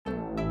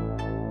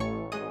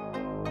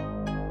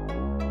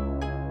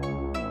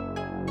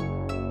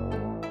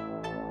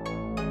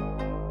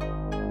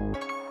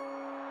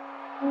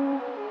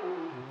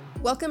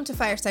Welcome to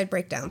Fireside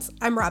Breakdowns.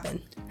 I'm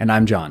Robin. And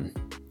I'm John.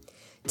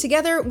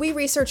 Together, we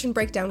research and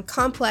break down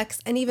complex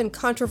and even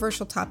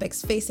controversial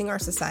topics facing our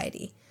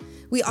society.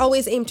 We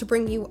always aim to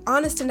bring you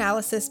honest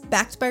analysis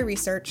backed by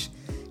research,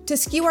 to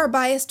skew our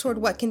bias toward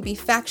what can be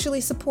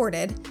factually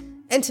supported,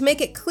 and to make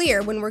it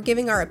clear when we're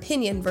giving our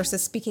opinion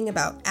versus speaking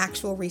about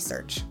actual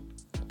research.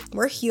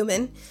 We're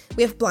human,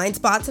 we have blind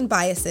spots and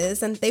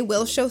biases, and they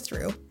will show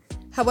through.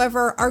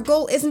 However, our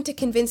goal isn't to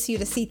convince you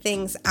to see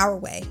things our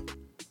way.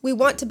 We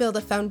want to build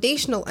a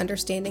foundational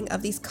understanding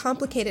of these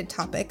complicated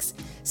topics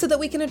so that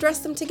we can address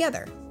them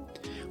together.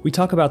 We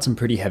talk about some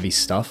pretty heavy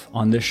stuff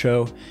on this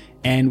show,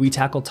 and we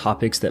tackle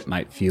topics that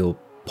might feel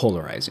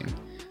polarizing.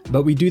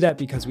 But we do that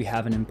because we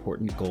have an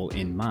important goal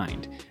in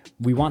mind.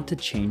 We want to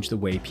change the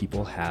way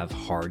people have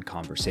hard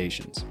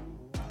conversations.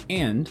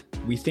 And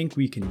we think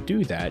we can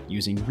do that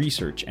using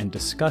research and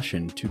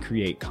discussion to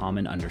create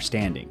common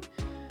understanding.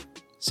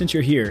 Since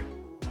you're here,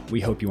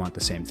 we hope you want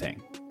the same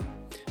thing.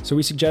 So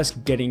we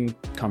suggest getting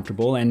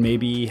comfortable and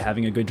maybe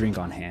having a good drink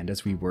on hand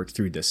as we work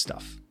through this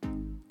stuff.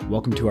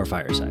 Welcome to our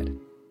fireside.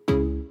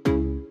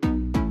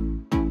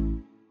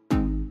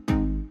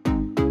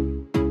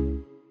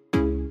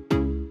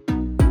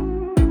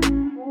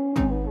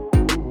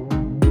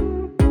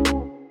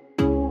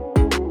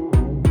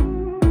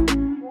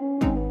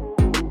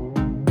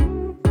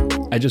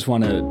 I just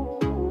want to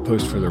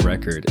post for the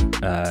record,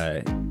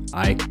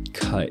 I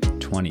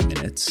cut 20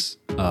 minutes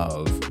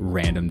of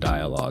random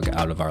dialogue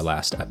out of our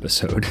last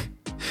episode.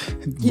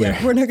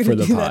 Yeah, we're not going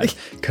to do that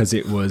because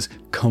it was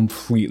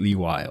completely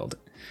wild.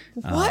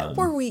 What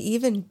were we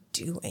even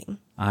doing?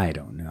 I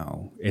don't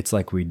know. It's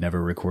like we'd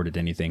never recorded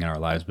anything in our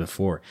lives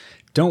before.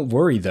 Don't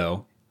worry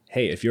though.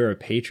 Hey, if you're a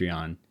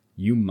Patreon,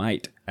 you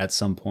might at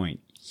some point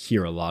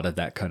hear a lot of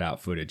that cut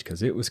out footage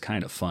because it was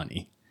kind of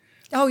funny.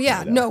 Oh,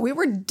 yeah. No, we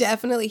were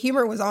definitely,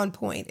 humor was on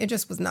point. It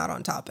just was not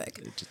on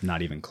topic. Just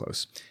not even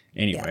close.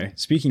 Anyway,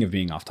 Speaking of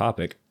being off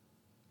topic.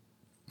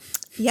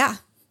 Yeah.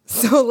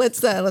 So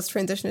let's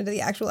transition into the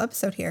actual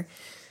episode here.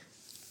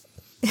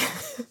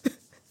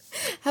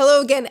 Hello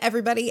again,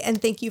 everybody,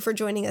 and thank you for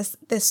joining us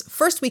this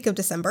first week of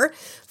December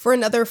for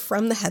another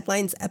From the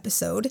Headlines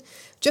episode.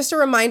 Just a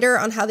reminder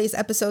on how these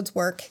episodes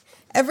work.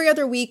 Every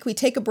other week, we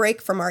take a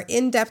break from our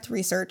in-depth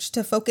research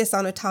to focus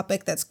on a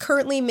topic that's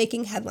currently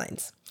making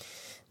headlines.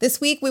 This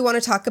week, we want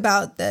to talk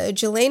about the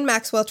Ghislaine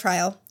Maxwell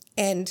trial,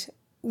 and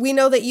we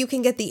know that you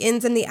can get the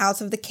ins and the outs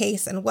of the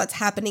case and what's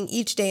happening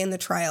each day in the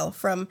trial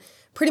from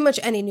pretty much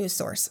any news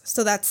source,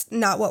 so that's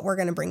not what we're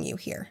going to bring you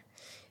here.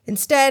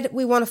 Instead,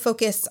 we want to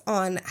focus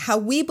on how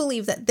we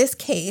believe that this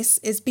case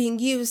is being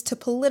used to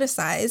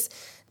politicize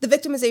the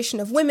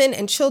victimization of women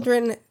and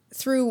children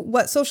through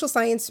what social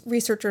science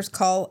researchers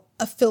call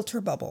a filter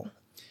bubble.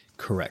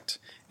 Correct.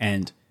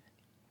 And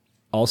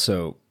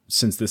also,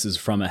 since this is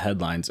from a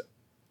headlines,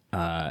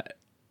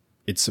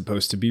 it's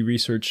supposed to be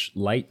research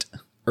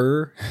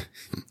lighter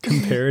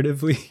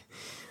comparatively,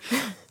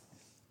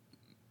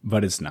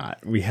 but it's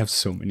not. We have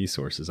so many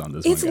sources on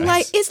this. It's one,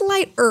 guys. It's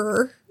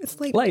lighter. It's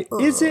lighter. Light.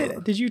 Is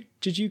it?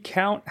 Did you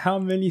count how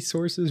many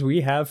sources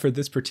we have for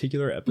this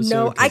particular episode?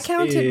 No, I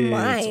counted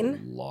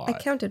mine. A lot. I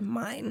counted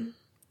mine.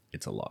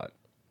 It's a lot.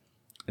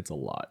 It's a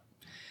lot.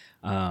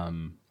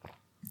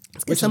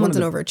 It's because someone's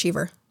an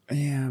overachiever.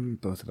 Yeah,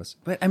 both of us.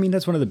 But I mean,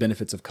 that's one of the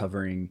benefits of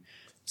covering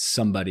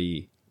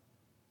somebody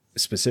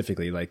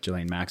specifically like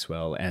Ghislaine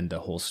Maxwell and the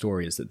whole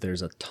story is that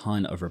there's a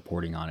ton of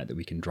reporting on it that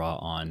we can draw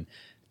on,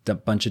 the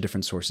bunch of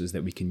different sources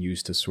that we can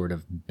use to sort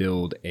of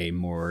build a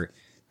more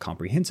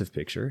comprehensive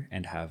picture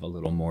and have a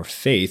little more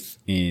faith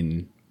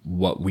in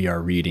what we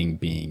are reading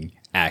being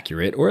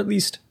accurate, or at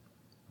least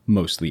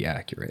mostly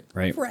accurate,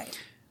 right? Right.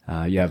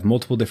 You have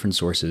multiple different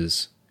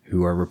sources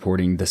who are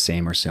reporting the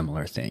same or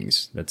similar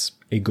things. That's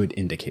a good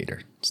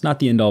indicator. It's not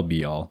the end-all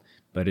be-all,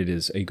 but it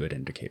is a good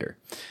indicator.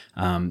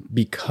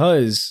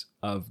 Because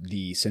of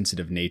the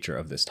sensitive nature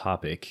of this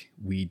topic,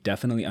 we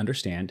definitely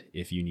understand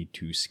if you need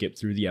to skip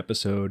through the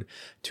episode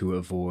to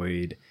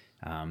avoid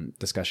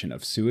discussion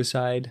of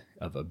suicide,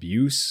 of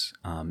abuse,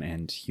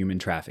 and human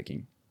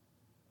trafficking.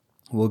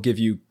 We'll give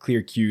you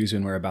clear cues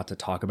when we're about to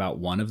talk about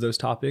one of those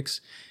topics.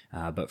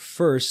 But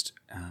first,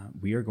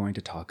 we are going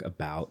to talk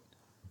about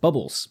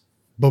bubbles.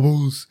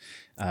 Bubbles.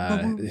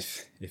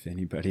 If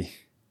anybody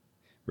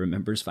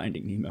remembers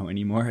Finding Nemo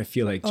anymore, I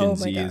feel like Gen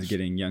Z is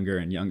getting younger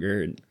and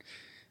younger, and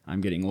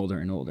I'm getting older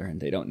and older,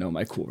 and they don't know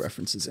my cool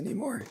references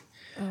anymore.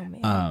 Oh,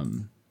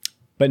 man.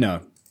 But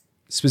no,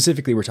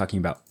 specifically, we're talking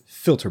about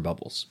filter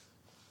bubbles.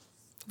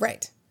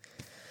 Right.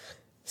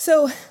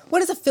 So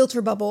what is a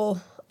filter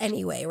bubble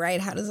anyway,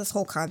 right? How does this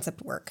whole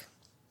concept work?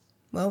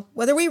 Well,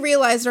 whether we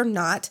realize it or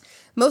not,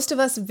 most of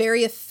us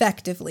very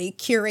effectively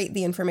curate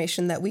the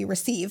information that we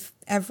receive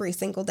every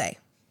single day.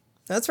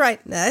 That's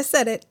right. I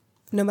said it.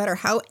 No matter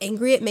how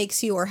angry it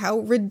makes you or how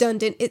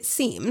redundant it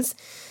seems,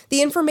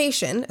 the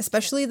information,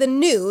 especially the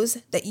news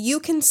that you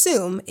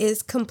consume,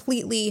 is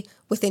completely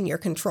within your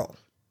control.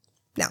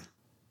 Now,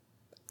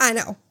 I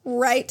know,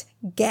 right?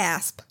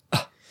 Gasp.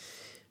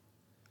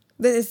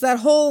 It's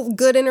that whole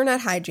good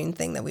internet hygiene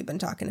thing that we've been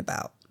talking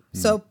about.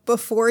 So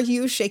before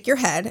you shake your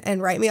head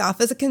and write me off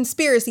as a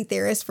conspiracy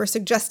theorist for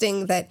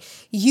suggesting that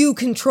you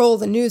control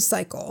the news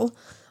cycle,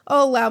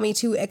 allow me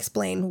to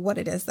explain what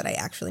it is that I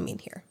actually mean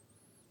here.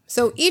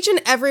 So each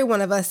and every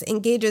one of us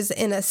engages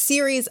in a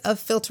series of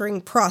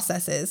filtering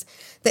processes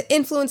that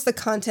influence the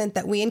content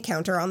that we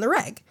encounter on the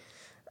reg.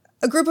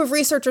 A group of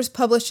researchers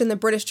published in the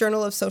British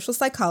Journal of Social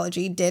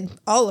Psychology did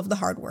all of the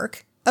hard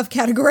work of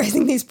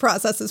categorizing these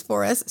processes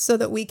for us so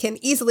that we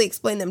can easily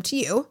explain them to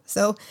you.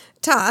 So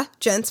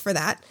gents, for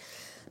that.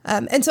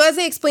 And so as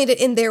they explained it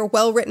in their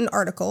well-written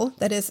article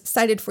that is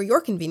cited for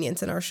your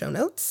convenience in our show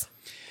notes,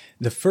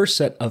 the first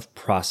set of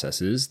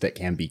processes that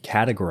can be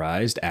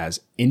categorized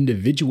as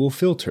individual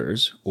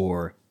filters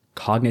or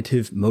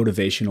cognitive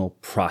motivational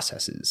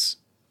processes.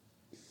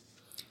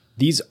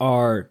 These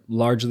are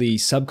largely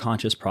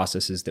subconscious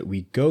processes that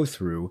we go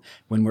through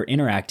when we're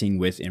interacting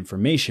with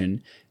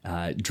information,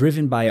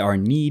 driven by our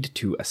need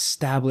to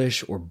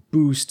establish or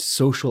boost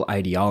social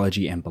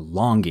ideology and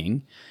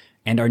belonging,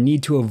 and our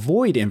need to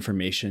avoid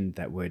information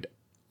that would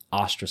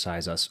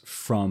ostracize us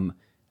from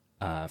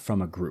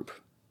a group.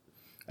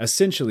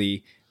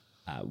 Essentially,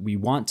 we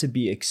want to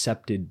be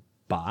accepted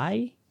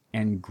by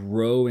and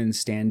grow in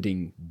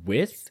standing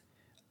with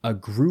a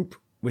group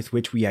with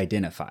which we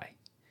identify.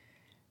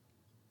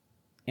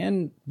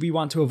 And we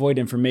want to avoid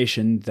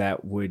information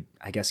that would,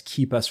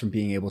 keep us from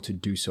being able to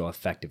do so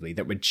effectively,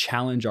 that would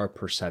challenge our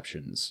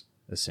perceptions,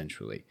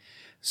 essentially.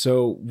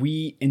 So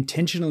we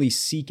intentionally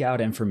seek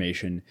out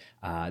information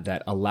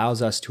that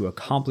allows us to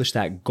accomplish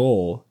that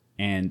goal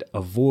and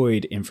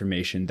avoid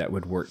information that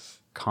would work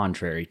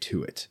contrary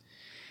to it.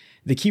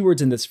 The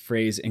keywords in this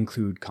phrase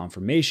include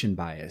confirmation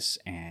bias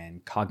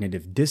and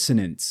cognitive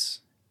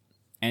dissonance.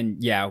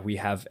 And yeah, we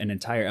have an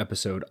entire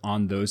episode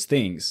on those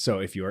things. So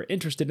if you are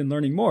interested in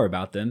learning more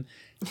about them,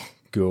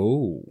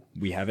 go.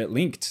 We have it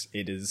linked.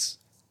 It is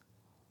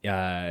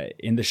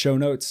in the show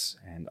notes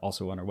and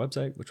also on our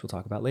website, which we'll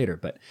talk about later.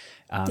 But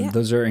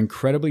those are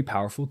incredibly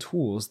powerful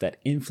tools that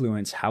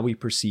influence how we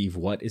perceive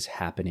what is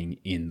happening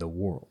in the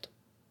world.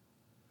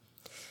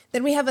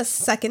 Then we have a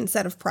second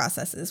set of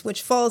processes,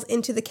 which falls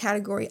into the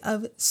category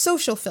of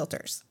social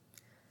filters.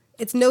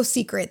 It's no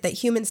secret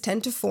that humans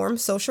tend to form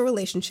social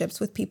relationships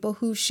with people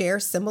who share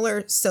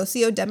similar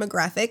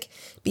socio-demographic,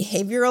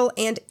 behavioral,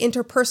 and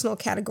interpersonal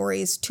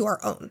categories to our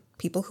own,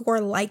 people who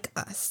are like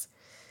us.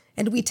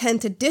 And we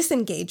tend to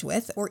disengage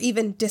with, or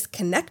even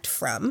disconnect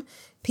from,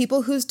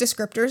 people whose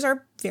descriptors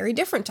are very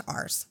different to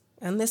ours.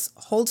 And this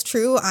holds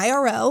true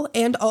IRL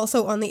and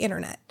also on the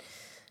internet.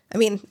 I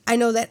mean, I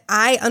know that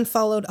I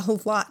unfollowed a whole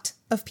lot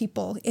of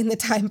people in the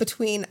time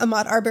between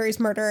Ahmaud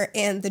Arbery's murder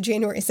and the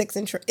January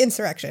 6th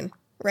insurrection,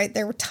 right?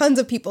 There were tons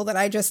of people that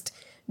I just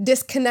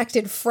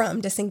disconnected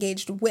from,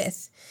 disengaged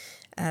with,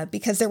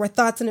 because there were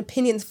thoughts and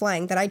opinions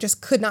flying that I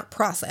just could not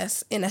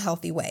process in a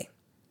healthy way.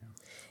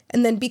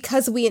 And then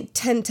because we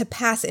tend to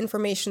pass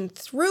information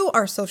through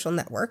our social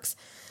networks,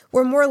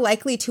 we're more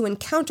likely to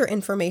encounter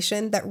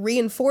information that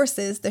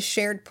reinforces the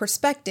shared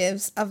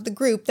perspectives of the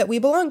group that we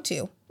belong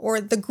to, or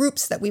the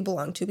groups that we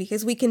belong to,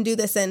 because we can do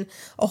this in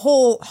a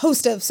whole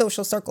host of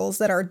social circles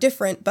that are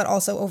different but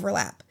also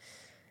overlap.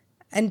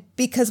 And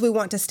because we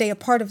want to stay a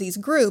part of these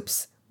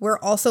groups, we're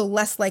also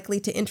less likely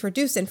to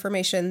introduce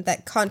information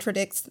that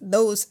contradicts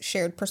those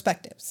shared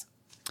perspectives.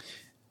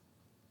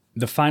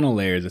 The final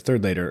layer, the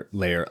third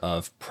layer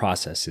of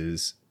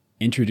processes,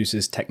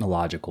 introduces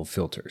technological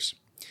filters.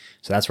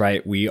 So that's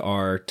right, we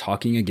are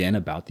talking again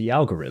about the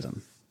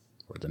algorithm,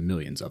 or the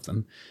millions of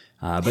them.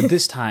 But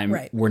this time,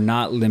 right. We're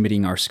not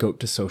limiting our scope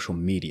to social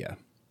media.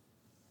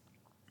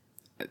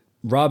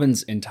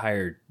 Robin's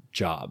entire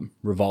job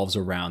revolves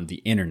around the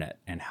internet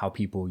and how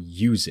people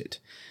use it.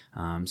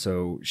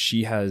 So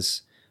she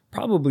has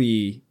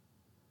probably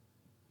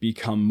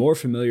become more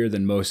familiar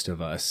than most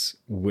of us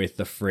with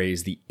the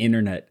phrase, the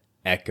internet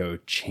echo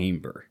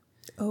chamber.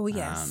 Oh,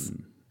 yes.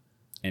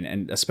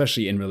 And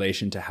especially in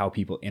relation to how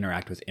people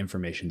interact with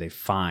information they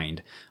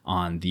find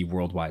on the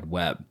World Wide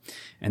Web.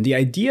 And the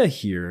idea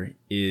here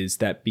is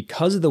that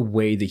because of the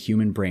way the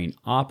human brain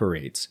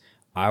operates,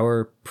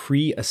 our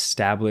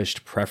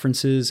pre-established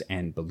preferences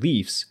and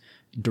beliefs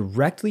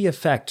directly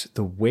affect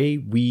the way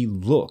we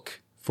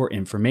look for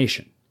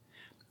information,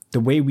 the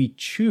way we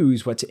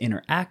choose what to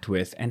interact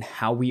with and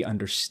how we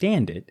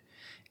understand it,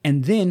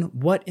 and then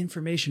what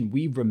information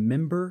we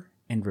remember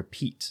and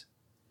repeat.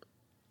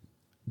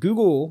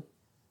 Google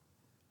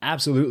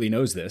absolutely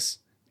knows this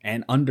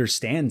and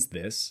understands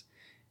this,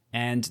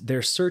 and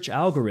their search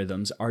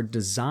algorithms are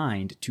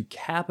designed to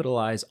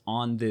capitalize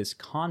on this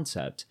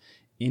concept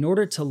in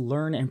order to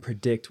learn and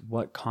predict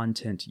what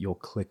content you'll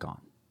click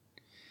on.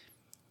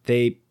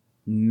 They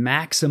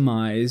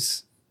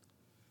maximize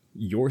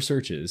your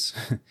searches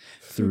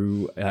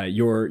through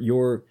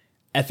your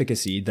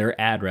efficacy, their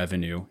ad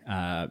revenue,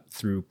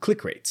 through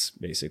click rates,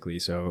 basically.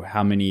 So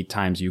how many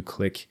times you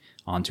click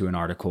onto an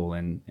article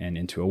and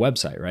into a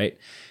website, right?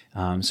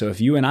 So if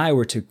you and I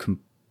were to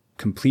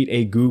complete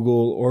a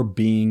Google or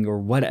Bing or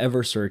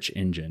whatever search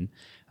engine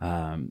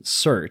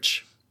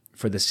search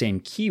for the same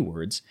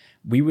keywords,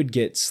 we would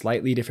get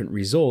slightly different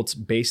results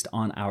based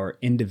on our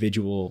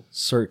individual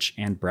search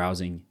and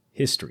browsing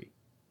history.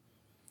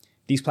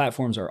 These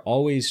platforms are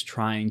always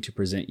trying to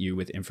present you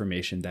with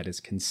information that is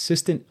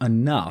consistent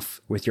enough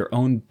with your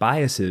own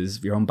biases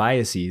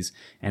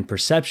and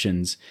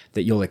perceptions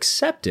that you'll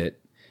accept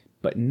it,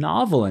 but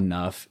novel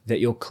enough that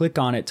you'll click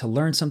on it to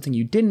learn something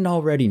you didn't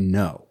already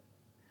know.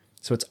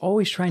 So it's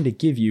always trying to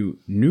give you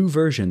new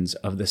versions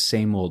of the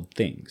same old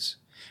things.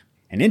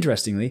 And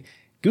interestingly,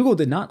 Google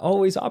did not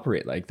always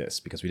operate like this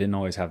because we didn't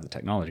always have the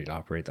technology to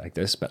operate like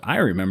this. But I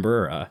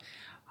remember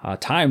a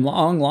time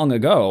long, long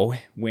ago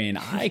when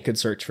I could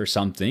search for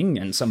something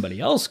and somebody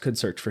else could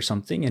search for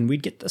something and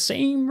we'd get the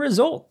same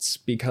results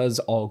because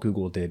all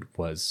Google did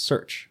was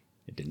search.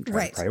 It didn't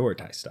try to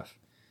prioritize stuff.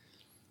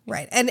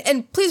 Right.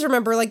 And please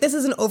remember, like, this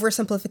is an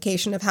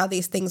oversimplification of how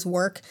these things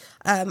work.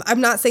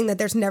 I'm not saying that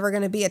there's never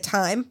going to be a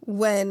time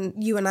when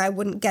you and I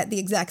wouldn't get the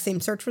exact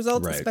same search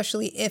results,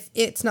 especially if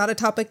it's not a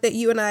topic that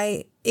you and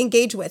I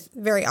engage with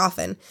very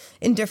often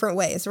in different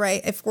ways,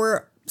 right? If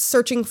we're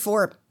searching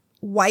for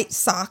white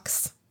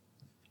socks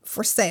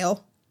for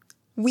sale,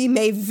 we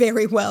may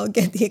very well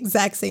get the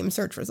exact same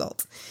search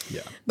results.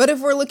 Yeah. But if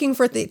we're looking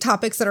for the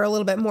topics that are a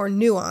little bit more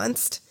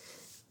nuanced,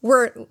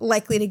 we're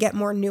likely to get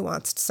more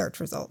nuanced search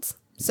results.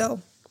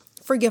 So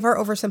forgive our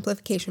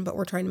oversimplification, but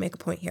we're trying to make a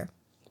point here.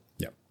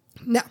 Yep.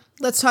 Now,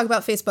 let's talk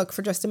about Facebook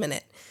for just a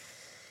minute.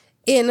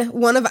 In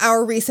one of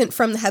our recent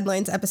From the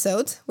Headlines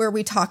episodes, where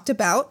we talked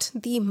about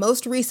the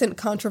most recent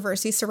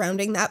controversy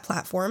surrounding that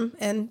platform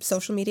and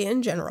social media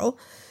in general,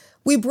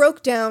 we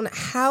broke down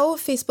how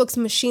Facebook's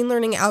machine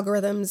learning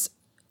algorithms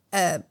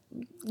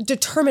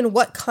determine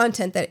what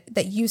content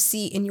that you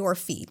see in your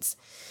feeds.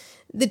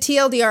 The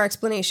TLDR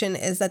explanation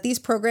is that these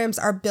programs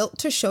are built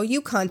to show you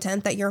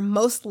content that you're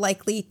most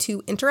likely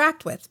to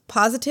interact with,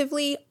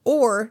 positively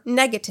or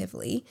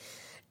negatively,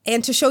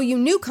 and to show you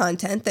new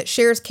content that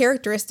shares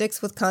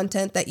characteristics with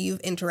content that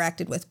you've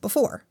interacted with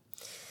before.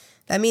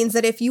 That means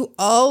that if you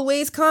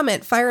always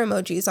comment fire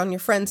emojis on your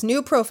friends'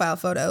 new profile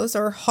photos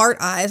or heart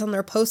eyes on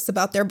their posts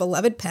about their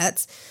beloved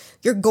pets,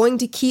 you're going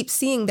to keep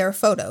seeing their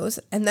photos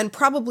and then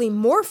probably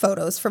more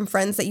photos from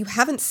friends that you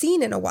haven't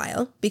seen in a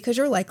while because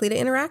you're likely to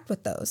interact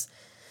with those.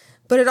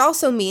 But it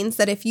also means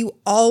that if you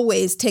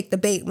always take the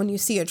bait when you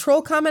see a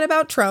troll comment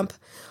about Trump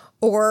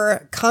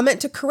or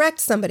comment to correct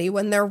somebody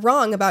when they're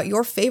wrong about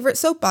your favorite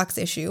soapbox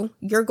issue,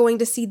 you're going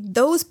to see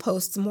those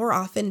posts more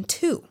often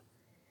too.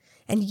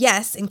 And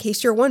yes, in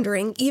case you're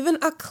wondering, even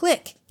a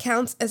click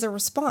counts as a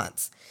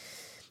response.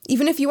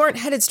 Even if you aren't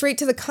headed straight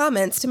to the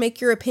comments to make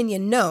your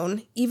opinion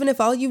known, even if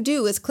all you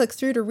do is click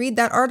through to read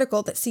that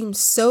article that seems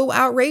so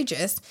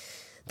outrageous,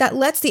 that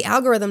lets the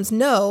algorithms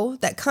know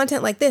that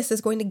content like this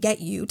is going to get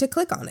you to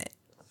click on it.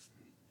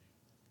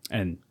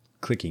 And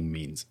clicking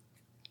means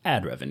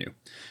ad revenue.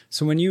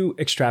 So when you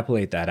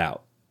extrapolate that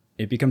out,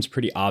 it becomes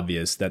pretty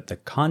obvious that the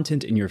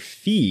content in your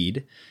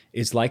feed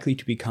is likely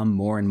to become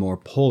more and more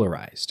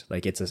polarized.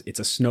 Like it's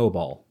a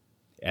snowball.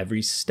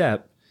 Every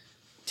step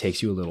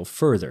takes you a little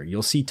further.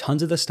 You'll see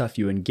tons of the stuff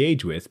you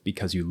engage with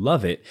because you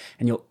love it,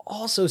 and you'll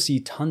also see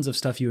tons of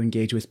stuff you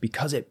engage with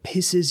because it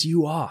pisses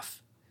you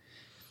off.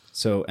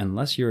 So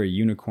unless you're a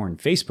unicorn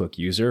Facebook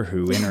user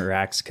who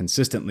interacts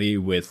consistently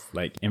with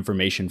like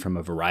information from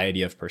a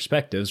variety of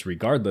perspectives,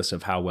 regardless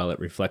of how well it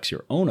reflects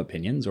your own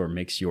opinions or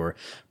makes your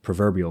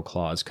proverbial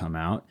claws come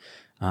out,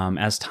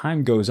 as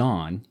time goes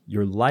on,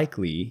 you're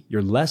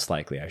less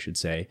likely, I should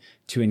say,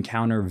 to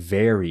encounter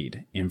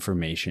varied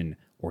information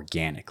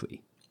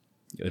organically.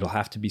 It'll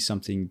have to be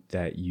something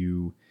that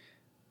you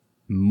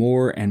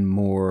more and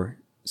more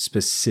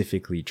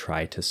specifically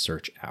try to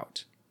search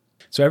out.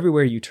 So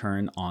everywhere you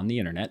turn on the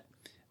internet,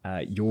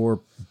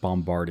 you're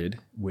bombarded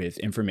with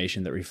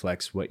information that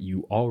reflects what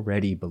you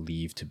already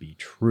believe to be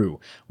true,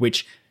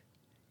 which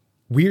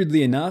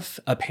weirdly enough,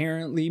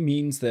 apparently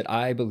means that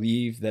I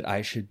believe that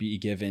I should be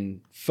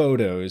given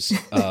photos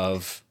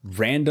of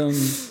random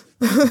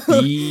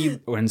B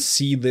and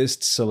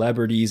C-list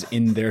celebrities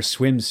in their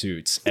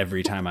swimsuits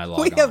every time I log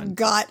on. We have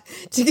got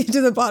to get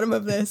to the bottom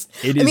of this.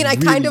 I mean, I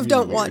kind of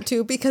don't want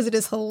to because it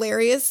is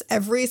hilarious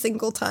every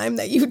single time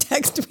that you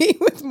text me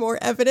with more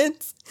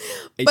evidence.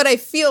 But I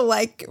feel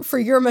like for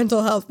your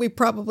mental health, we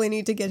probably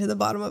need to get to the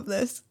bottom of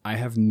this. I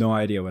have no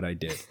idea what I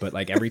did, but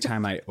like every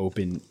time I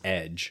open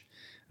Edge,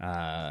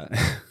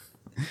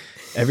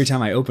 every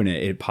time I open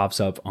it, it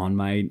pops up on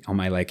my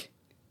like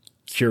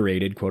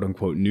curated quote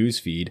unquote news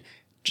feed,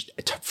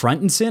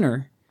 front and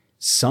center,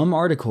 some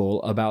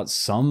article about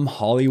some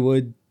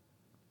Hollywood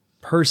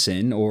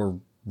person or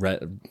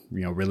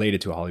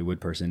related to a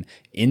Hollywood person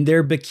in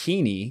their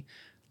bikini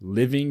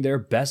living their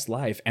best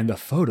life, and the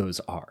photos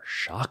are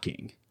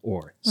shocking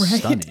or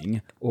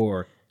stunning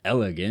or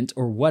elegant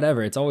or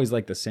whatever. It's always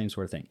like the same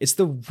sort of thing. It's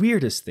the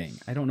weirdest thing.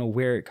 I don't know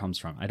where it comes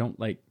from. I don't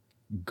like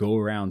go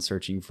around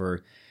searching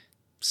for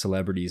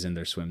celebrities in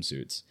their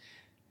swimsuits.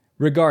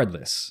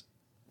 Regardless,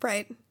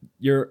 right,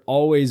 you're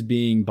always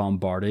being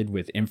bombarded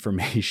with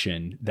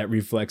information that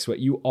reflects what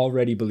you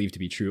already believe to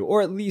be true,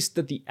 or at least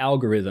that the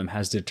algorithm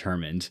has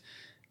determined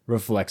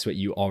reflects what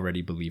you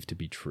already believe to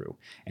be true.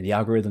 And the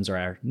algorithms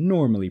are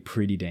normally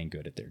pretty dang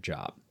good at their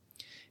job.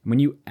 When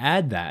you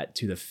add that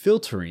to the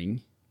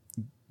filtering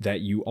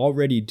that you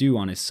already do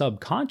on a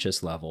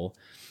subconscious level,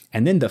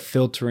 and then the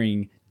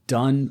filtering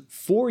done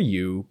for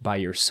you by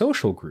your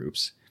social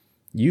groups,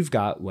 you've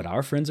got what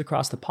our friends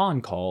across the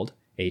pond called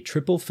a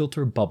triple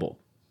filter bubble,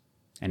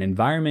 an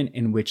environment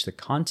in which the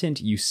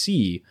content you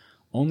see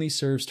only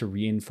serves to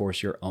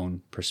reinforce your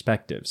own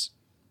perspectives.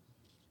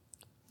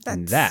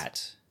 And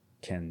that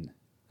can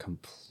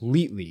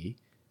completely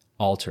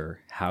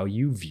alter how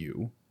you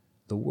view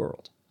the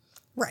world.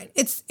 Right.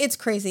 It's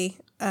crazy.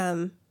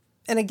 And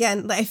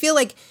again, I feel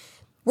like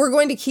we're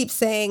going to keep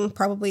saying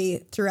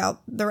probably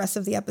throughout the rest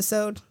of the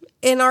episode,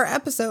 in our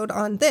episode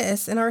on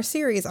this, in our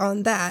series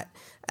on that,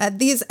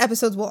 these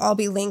episodes will all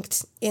be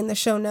linked in the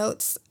show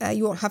notes.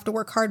 You won't have to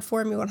work hard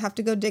for them. You won't have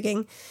to go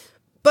digging.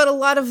 But a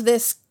lot of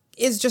this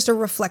is just a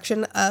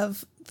reflection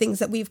of things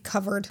that we've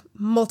covered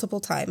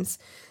multiple times.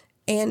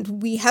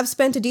 And we have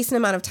spent a decent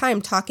amount of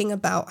time talking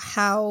about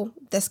how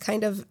this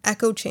kind of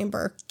echo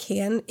chamber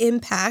can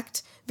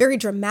impact very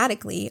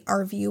dramatically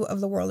our view of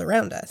the world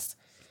around us.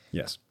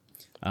 Yes.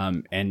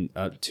 And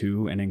up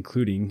to and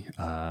including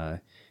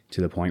to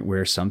the point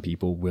where some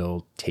people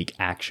will take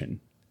action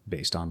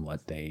based on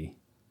what they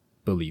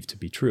believe to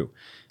be true.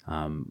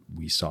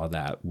 We saw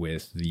that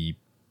with the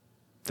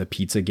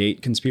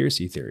Pizzagate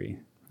conspiracy theory,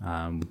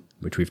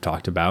 which we've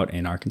talked about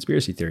in our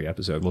conspiracy theory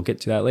episode. We'll get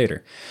to that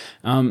later.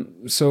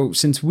 So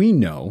since we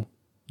know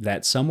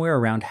that somewhere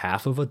around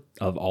half of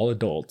all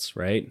adults,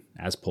 right,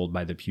 as polled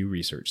by the Pew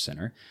Research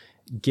Center,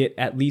 get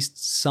at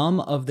least some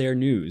of their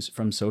news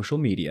from social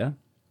media,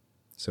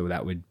 so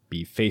that would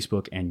be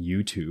Facebook and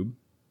YouTube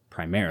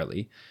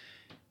primarily,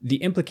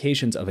 the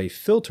implications of a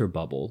filter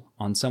bubble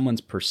on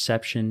someone's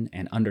perception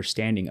and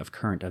understanding of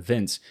current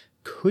events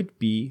could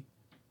be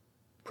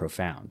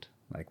profound,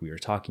 like we were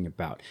talking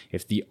about.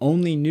 If the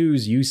only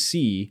news you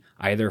see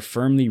either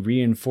firmly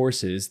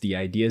reinforces the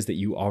ideas that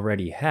you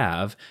already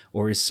have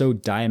or is so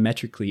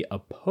diametrically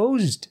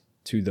opposed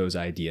to those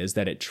ideas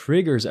that it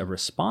triggers a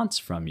response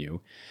from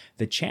you,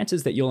 the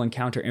chances that you'll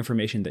encounter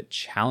information that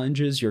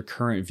challenges your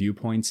current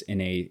viewpoints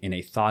in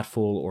a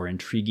thoughtful or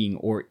intriguing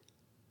or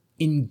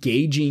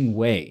engaging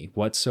way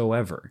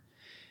whatsoever,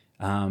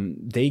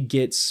 they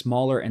get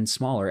smaller and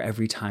smaller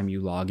every time you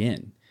log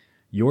in.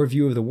 Your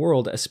view of the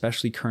world,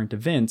 especially current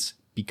events,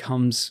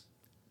 becomes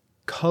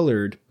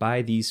colored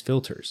by these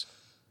filters.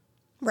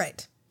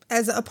 Right.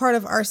 As a part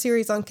of our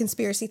series on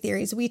conspiracy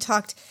theories, we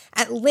talked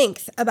at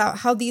length about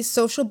how these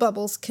social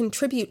bubbles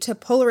contribute to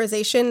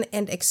polarization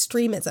and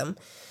extremism.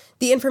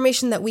 The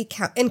information that we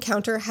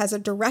encounter has a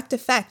direct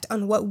effect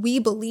on what we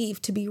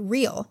believe to be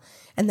real,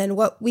 and then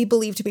what we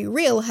believe to be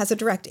real has a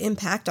direct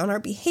impact on our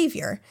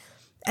behavior.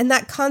 And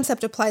that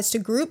concept applies to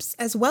groups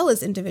as well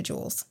as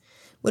individuals.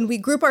 When we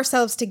group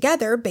ourselves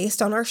together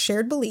based on our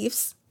shared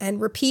beliefs and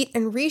repeat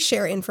and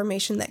reshare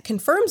information that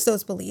confirms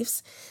those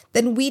beliefs,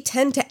 then we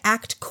tend to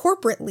act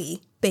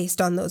corporately based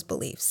on those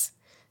beliefs.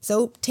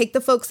 So take the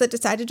folks that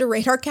decided to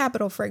raid our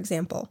Capitol, for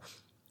example.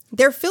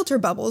 Their filter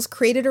bubbles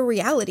created a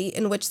reality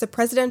in which the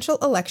presidential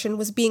election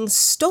was being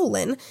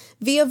stolen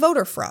via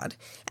voter fraud,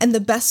 and the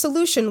best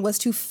solution was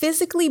to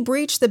physically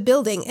breach the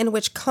building in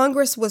which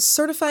Congress was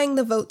certifying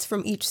the votes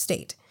from each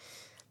state.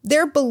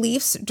 Their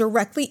beliefs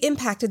directly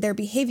impacted their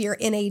behavior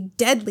in a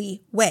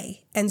deadly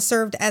way and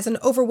served as an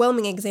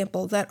overwhelming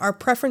example that our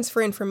preference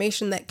for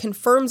information that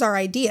confirms our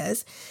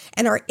ideas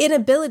and our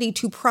inability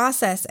to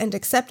process and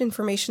accept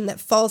information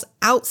that falls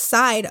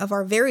outside of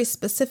our very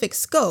specific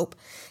scope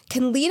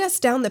can lead us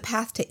down the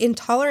path to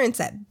intolerance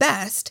at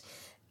best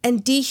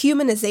and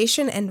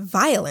dehumanization and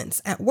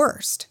violence at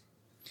worst.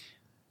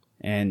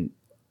 And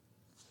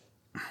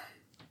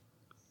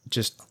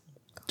just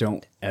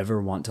don't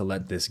ever want to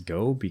let this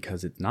go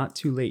because it's not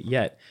too late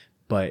yet,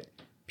 but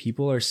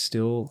people are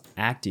still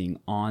acting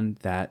on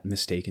that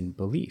mistaken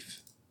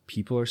belief.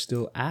 People are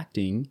still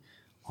acting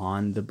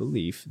on the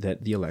belief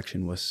that the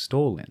election was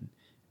stolen.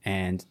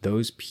 And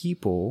those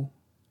people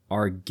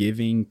are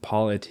giving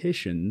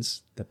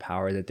politicians the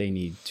power that they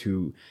need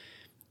to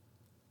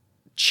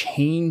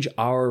change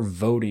our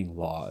voting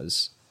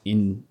laws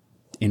in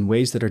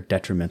ways that are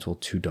detrimental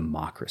to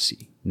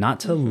democracy, not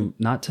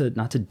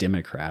to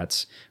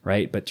Democrats,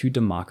 right? But to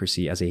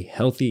democracy as a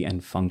healthy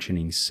and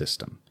functioning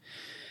system.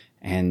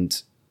 And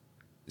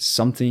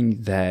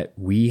something that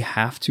we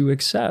have to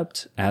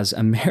accept as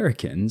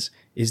Americans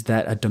is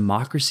that a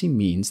democracy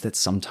means that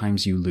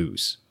sometimes you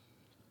lose.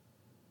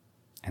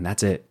 And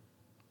that's it.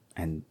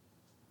 And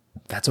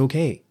that's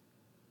okay.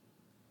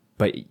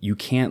 But you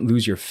can't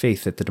lose your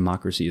faith that the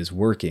democracy is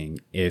working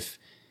if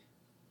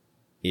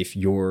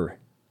your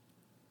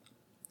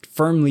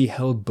firmly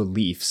held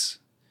beliefs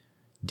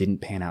didn't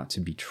pan out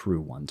to be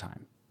true one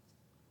time.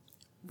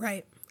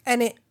 Right.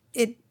 And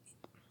it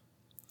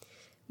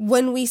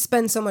when we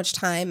spend so much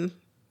time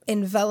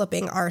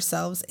enveloping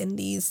ourselves in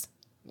these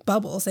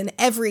bubbles and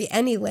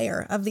any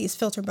layer of these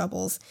filter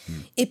bubbles,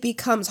 it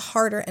becomes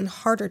harder and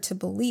harder to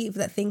believe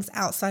that things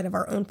outside of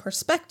our own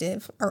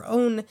perspective, our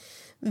own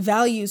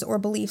values or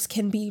beliefs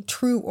can be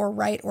true or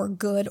right or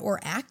good or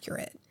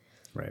accurate.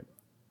 Right.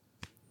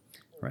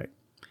 Right.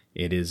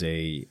 It is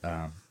a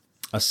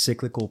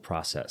cyclical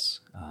process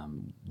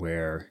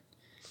where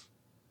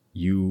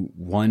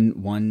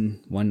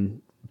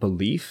one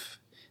belief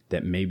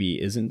that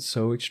maybe isn't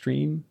so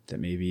extreme, that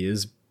maybe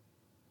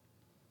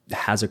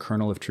has a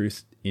kernel of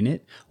truth in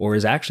it, or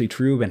is actually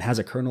true and has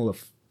a kernel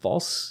of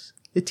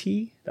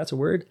falsity, that's a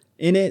word,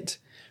 in it,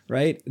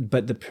 right?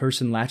 But the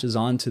person latches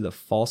on to the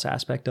false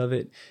aspect of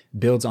it,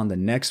 builds on the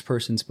next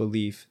person's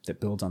belief, that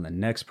builds on the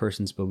next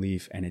person's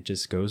belief, and it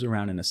just goes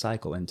around in a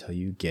cycle until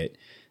you get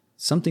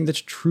something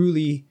that's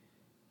truly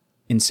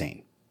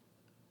insane.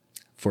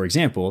 For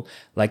example,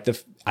 like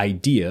the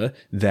idea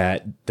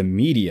that the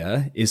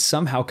media is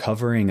somehow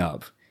covering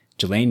up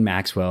Ghislaine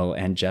Maxwell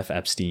and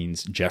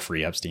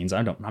Jeffrey Epstein's,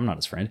 I'm not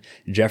his friend,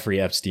 Jeffrey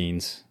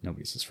Epstein's,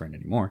 nobody's his friend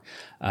anymore,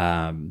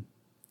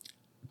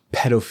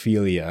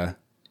 pedophilia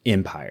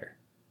empire,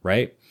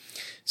 right?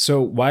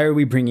 So why are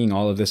we bringing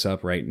all of this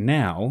up right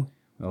now?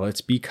 Well,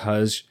 it's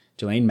because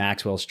Ghislaine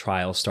Maxwell's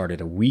trial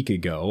started a week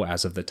ago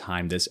as of the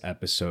time this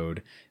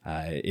episode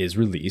is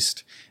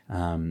released.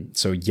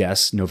 So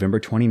yes,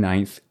 November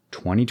 29th,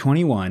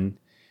 2021,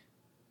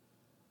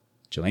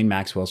 Ghislaine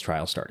Maxwell's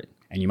trial started.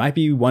 And you might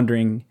be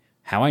wondering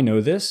how I know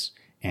this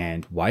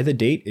and why the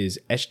date is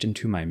etched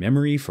into my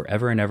memory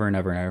forever and ever and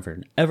ever and ever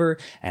and ever.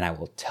 And I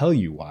will tell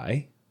you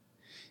why.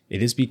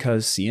 It is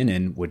because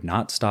CNN would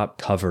not stop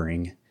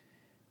covering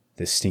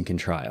this stinking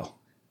trial.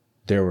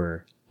 There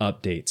were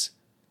updates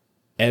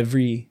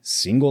every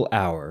single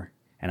hour,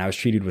 and I was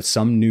treated with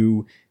some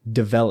new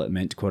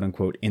development, quote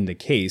unquote, in the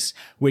case,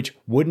 which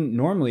wouldn't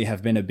normally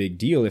have been a big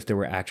deal if there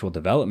were actual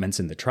developments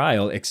in the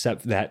trial,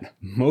 except that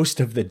most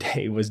of the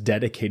day was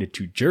dedicated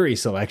to jury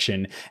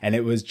selection, and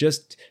it was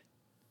just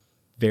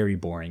very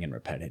boring and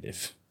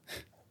repetitive.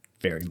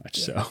 Very much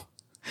so.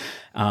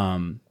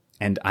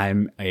 And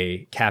I'm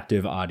a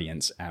captive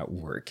audience at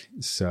work,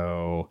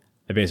 so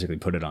I basically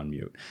put it on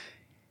mute.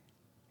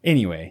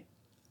 Anyway,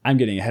 I'm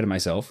getting ahead of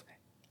myself.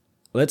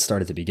 Let's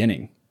start at the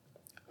beginning.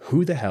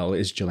 Who the hell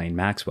is Ghislaine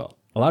Maxwell?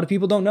 A lot of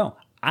people don't know.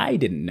 I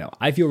didn't know.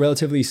 I feel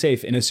relatively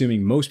safe in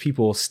assuming most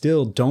people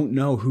still don't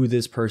know who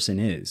this person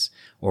is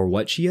or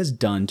what she has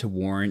done to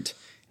warrant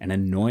an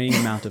annoying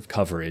amount of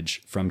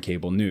coverage from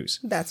cable news.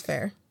 That's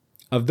fair.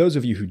 Of those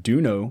of you who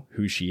do know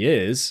who she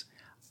is,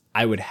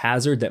 I would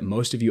hazard that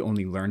most of you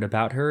only learned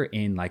about her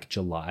in like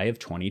July of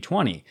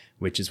 2020,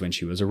 which is when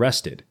she was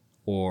arrested.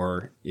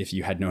 Or if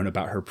you had known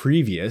about her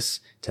previous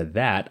to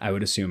that, I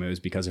would assume it was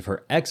because of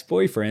her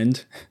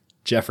ex-boyfriend,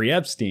 Jeffrey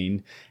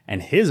Epstein,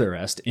 and his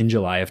arrest in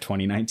July of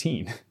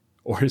 2019,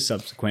 or his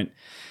subsequent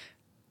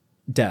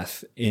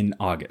death in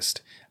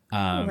August.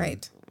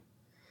 Right.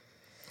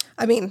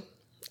 I mean,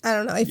 I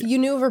don't know. If you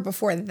knew of her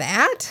before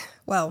that,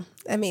 well,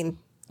 I mean,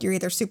 you're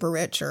either super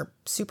rich or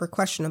super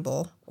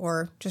questionable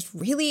or just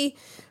really,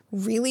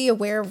 really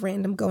aware of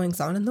random goings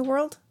on in the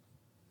world.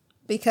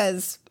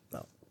 Because,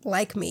 well,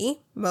 like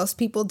me, most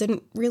people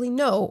didn't really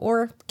know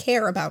or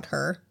care about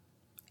her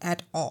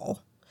at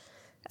all.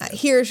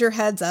 Here's your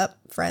heads up,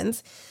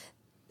 friends.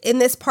 In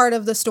this part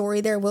of the story,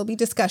 there will be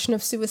discussion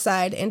of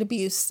suicide and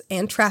abuse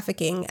and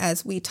trafficking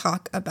as we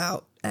talk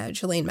about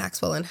Ghislaine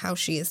Maxwell and how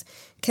she is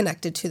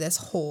connected to this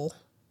whole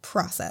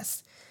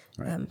process.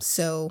 Right.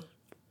 So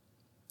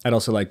I'd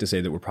also like to say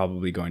that we're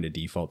probably going to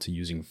default to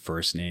using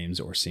first names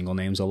or single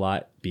names a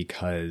lot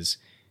because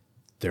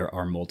there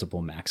are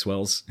multiple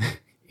Maxwells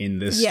in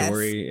this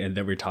story and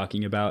that we're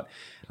talking about.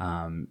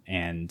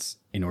 And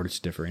in order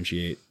to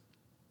differentiate,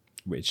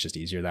 it's just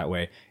easier that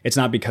way. It's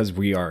not because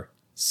we are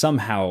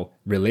somehow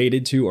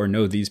related to or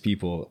know these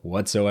people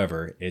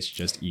whatsoever. It's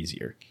just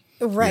easier.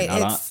 Right.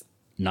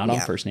 Not on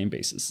first name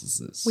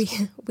basis.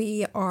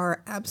 We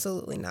are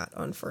absolutely not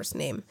on first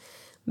name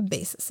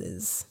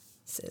basis.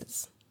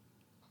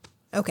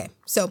 Okay,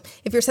 so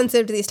if you're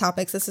sensitive to these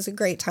topics, this is a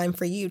great time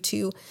for you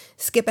to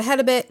skip ahead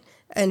a bit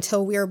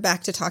until we're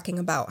back to talking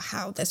about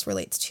how this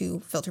relates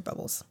to filter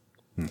bubbles.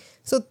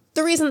 So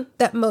the reason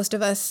that most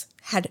of us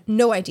had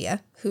no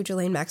idea who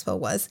Ghislaine Maxwell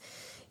was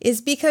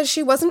is because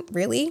she wasn't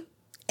really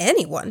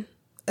anyone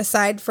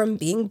aside from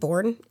being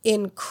born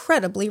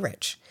incredibly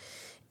rich.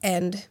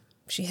 And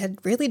she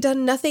had really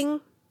done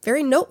nothing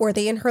very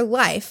noteworthy in her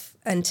life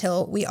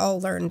until we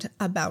all learned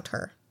about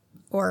her,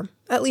 or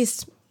at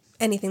least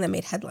anything that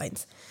made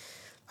headlines.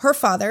 Her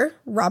father,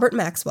 Robert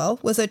Maxwell,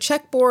 was a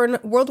Czech-born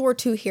World War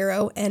II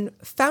hero and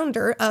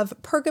founder of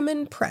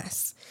Pergamon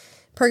Press.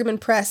 Pergamon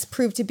Press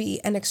proved to be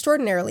an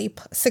extraordinarily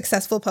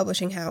successful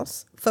publishing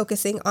house,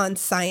 focusing on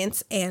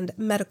science and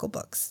medical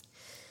books.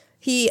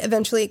 He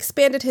eventually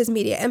expanded his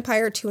media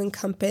empire to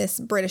encompass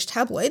British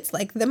tabloids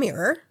like The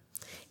Mirror,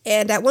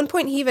 and at one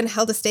point he even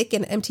held a stake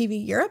in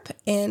MTV Europe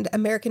and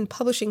American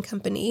publishing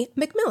company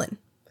Macmillan.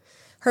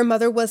 Her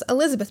mother was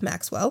Elizabeth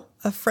Maxwell,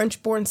 a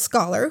French-born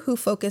scholar who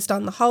focused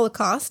on the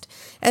Holocaust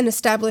and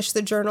established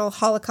the journal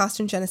Holocaust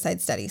and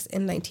Genocide Studies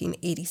in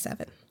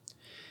 1987.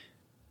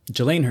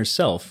 Ghislaine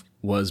herself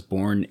was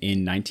born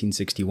in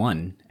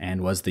 1961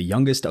 and was the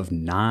youngest of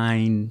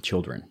 9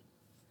 children.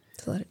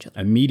 That's a lot of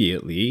children.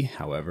 Immediately,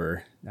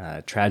 however,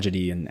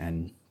 tragedy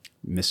and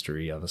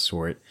mystery of a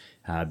sort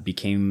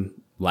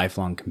became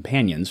lifelong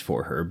companions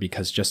for her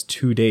because just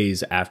 2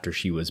 days after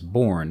she was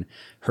born,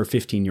 her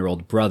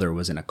 15-year-old brother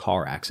was in a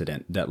car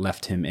accident that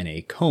left him in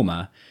a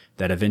coma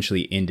that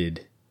eventually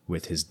ended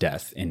with his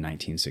death in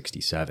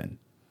 1967.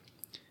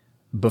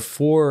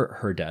 Before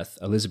her death,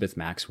 Elizabeth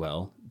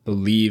Maxwell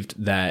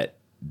believed that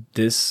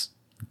this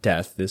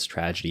death, this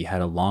tragedy,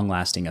 had a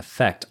long-lasting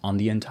effect on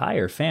the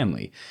entire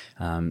family.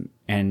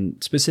 And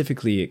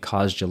specifically, it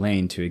caused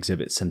Ghislaine to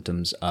exhibit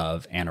symptoms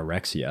of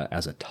anorexia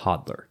as a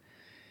toddler.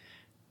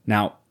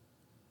 Now,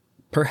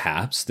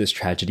 perhaps this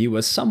tragedy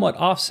was somewhat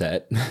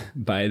offset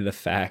by the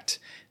fact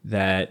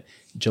that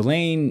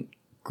Ghislaine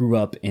grew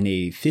up in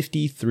a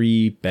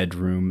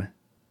 53-bedroom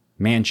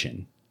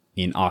mansion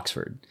in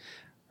Oxford.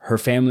 Her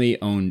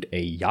family owned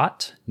a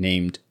yacht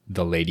named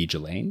the Lady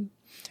Ghislaine,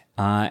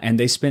 and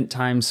they spent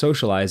time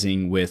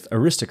socializing with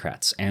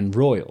aristocrats and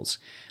royals.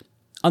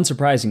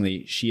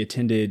 Unsurprisingly, she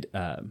attended,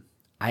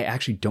 I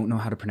actually don't know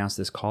how to pronounce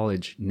this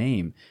college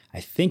name.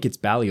 I think it's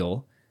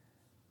Balliol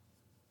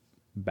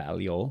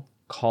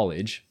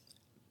College.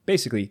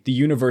 Basically, the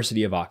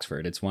University of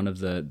Oxford. It's one of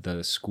the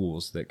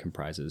schools that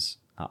comprises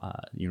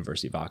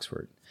University of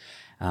Oxford.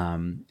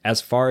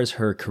 As far as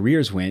her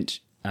careers went,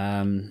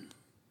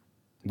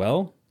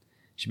 well,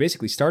 she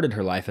basically started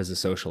her life as a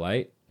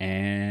socialite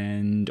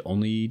and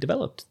only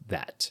developed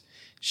that.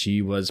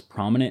 She was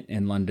prominent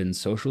in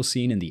London's social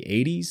scene in the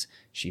 80s.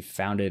 She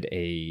founded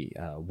a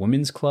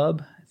women's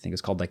club. I think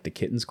it's called like the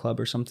Kittens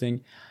Club or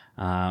something.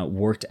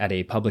 Worked at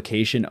a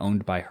publication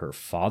owned by her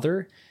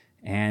father,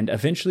 and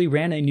eventually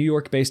ran a New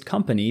York-based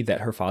company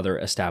that her father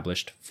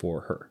established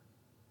for her.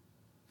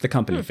 The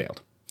company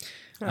failed.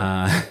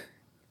 Oh.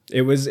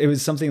 It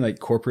was something like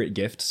corporate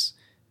gifts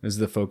was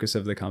the focus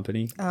of the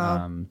company.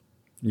 Oh.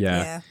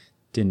 Yeah,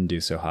 didn't do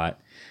so hot.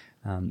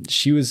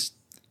 She was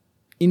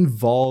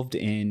involved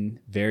in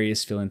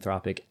various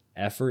philanthropic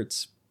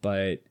efforts,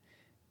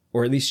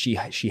 or at least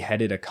she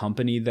headed a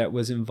company that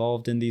was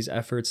involved in these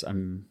efforts.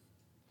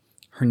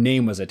 Her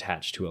name was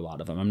attached to a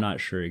lot of them. I'm not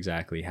sure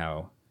exactly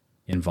how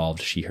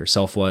involved she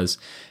herself was.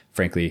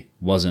 Frankly,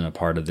 wasn't a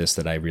part of this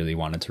that I really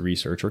wanted to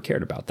research or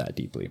cared about that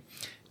deeply.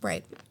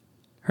 Right.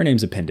 Her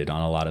name's appended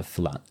on a lot of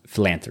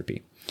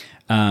philanthropy.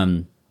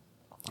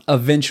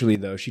 Eventually,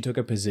 though, she took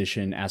a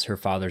position as her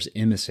father's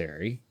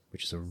emissary,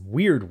 which is a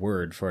weird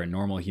word for a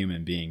normal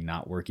human being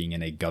not working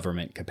in a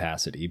government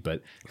capacity,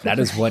 but that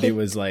is what it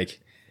was like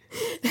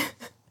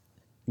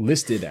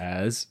listed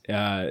as.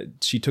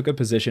 She took a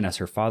position as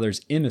her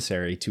father's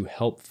emissary to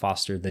help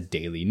foster the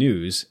Daily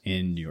News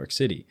in New York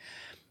City,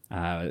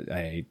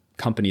 a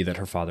company that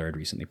her father had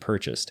recently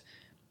purchased,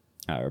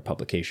 or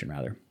publication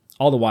rather.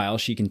 All the while,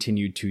 she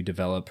continued to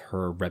develop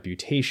her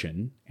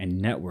reputation and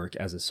network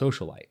as a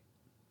socialite.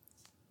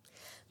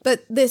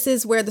 But this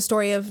is where the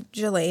story of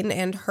Ghislaine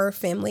and her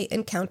family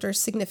encounters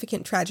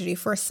significant tragedy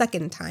for a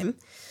second time.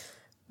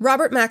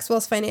 Robert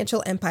Maxwell's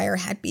financial empire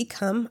had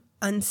become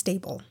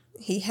unstable.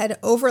 He had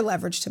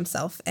over-leveraged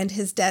himself, and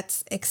his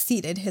debts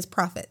exceeded his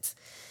profits.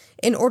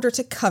 In order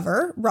to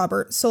cover,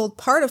 Robert sold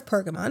part of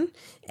Pergamon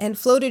and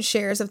floated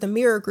shares of the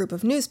Mirror Group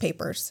of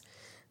newspapers.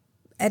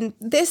 And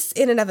this,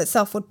 in and of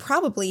itself, would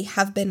probably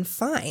have been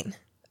fine.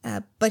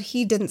 But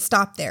he didn't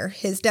stop there.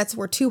 His debts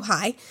were too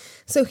high,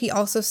 so he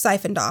also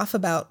siphoned off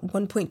about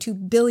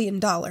 $1.2 billion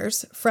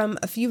from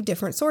a few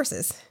different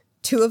sources,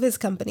 2 of his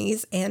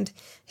companies and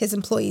his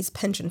employees'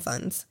 pension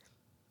funds.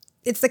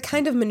 It's the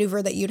kind of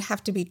maneuver that you'd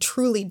have to be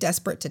truly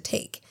desperate to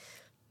take,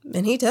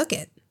 and he took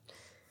it.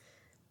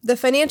 The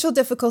financial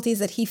difficulties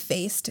that he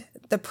faced,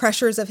 the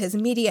pressures of his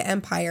media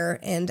empire,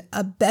 and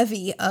a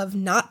bevy of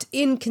not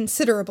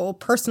inconsiderable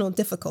personal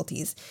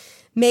difficulties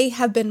may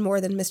have been more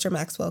than Mr.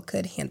 Maxwell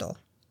could handle.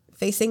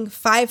 Facing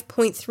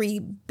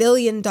 $5.3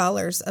 billion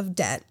of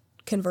debt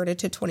converted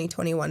to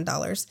 2021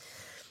 dollars,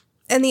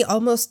 and the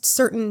almost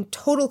certain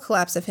total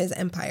collapse of his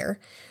empire,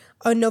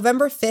 on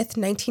November 5th,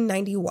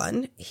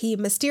 1991, he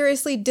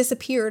mysteriously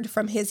disappeared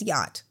from his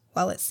yacht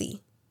while at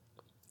sea.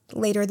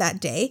 Later that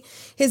day,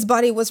 his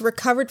body was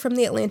recovered from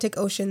the Atlantic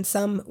Ocean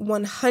some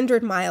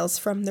 100 miles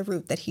from the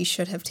route that he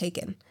should have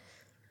taken.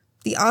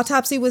 The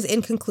autopsy was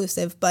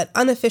inconclusive, but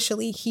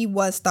unofficially he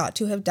was thought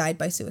to have died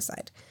by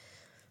suicide.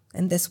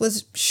 And this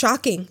was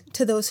shocking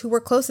to those who were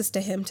closest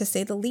to him, to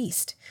say the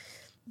least.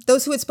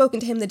 Those who had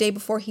spoken to him the day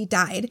before he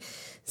died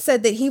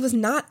said that he was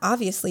not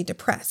obviously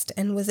depressed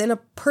and was in a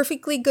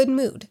perfectly good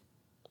mood.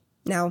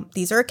 Now,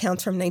 these are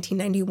accounts from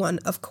 1991,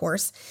 of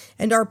course,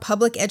 and our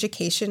public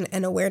education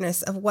and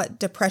awareness of what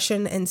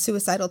depression and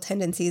suicidal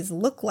tendencies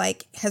look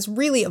like has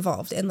really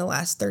evolved in the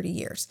last 30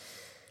 years.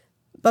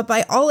 But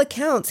by all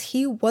accounts,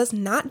 he was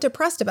not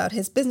depressed about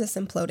his business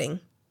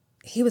imploding.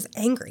 He was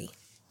angry.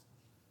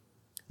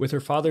 With her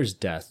father's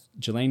death,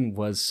 Ghislaine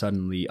was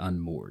suddenly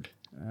unmoored.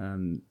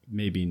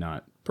 Maybe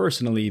not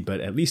personally, but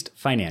at least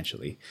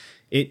financially.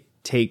 It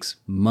takes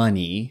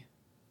money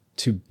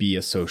to be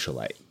a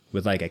socialite,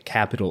 with like a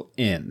capital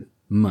M,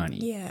 money.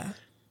 Yeah.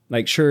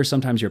 Like, sure,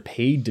 sometimes you're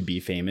paid to be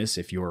famous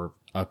if you're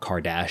a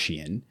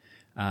Kardashian,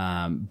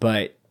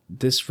 but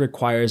this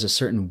requires a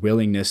certain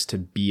willingness to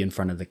be in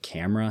front of the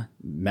camera,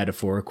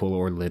 metaphorical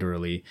or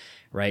literally,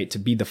 right? To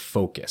be the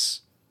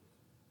focus.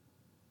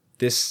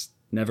 This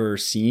never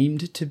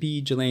seemed to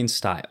be Ghislaine's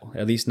style,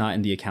 at least not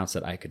in the accounts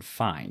that I could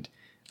find.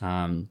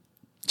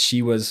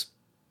 She was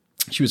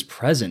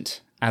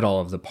present at all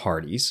of the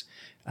parties,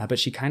 but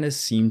she kind of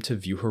seemed to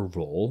view her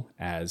role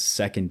as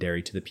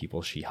secondary to the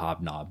people she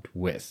hobnobbed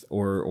with,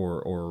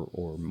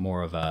 or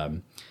more of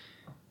a,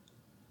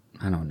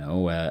 I don't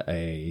know,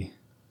 a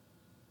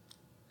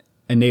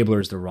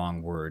enabler is the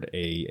wrong word,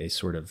 a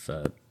sort of,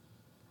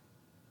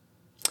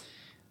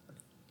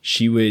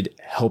 she would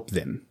help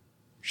them.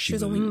 She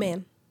was a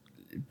wingman.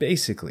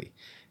 Basically.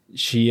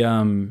 She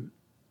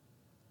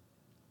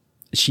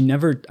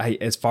never,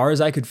 as far as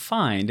I could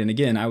find, and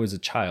again, I was a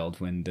child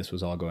when this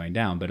was all going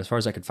down, but as far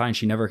as I could find,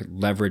 she never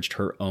leveraged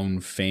her own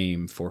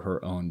fame for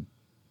her own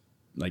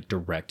like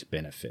direct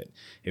benefit.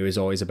 It was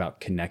always about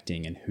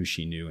connecting and who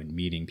she knew and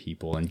meeting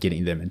people and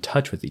getting them in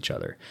touch with each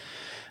other.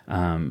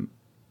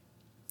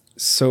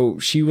 So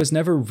she was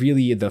never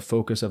really the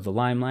focus of the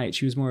limelight.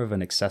 She was more of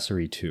an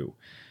accessory too.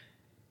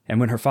 And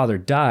when her father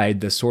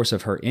died, the source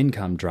of her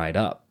income dried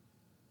up.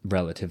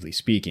 Relatively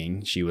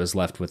speaking, she was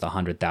left with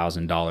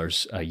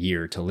 $100,000 a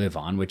year to live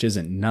on, which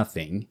isn't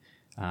nothing,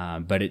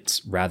 but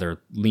it's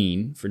rather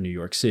lean for New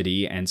York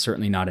City and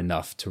certainly not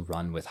enough to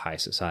run with high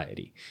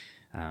society.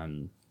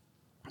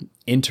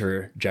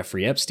 Enter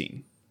Jeffrey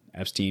Epstein.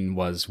 Epstein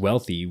was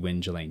wealthy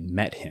when Ghislaine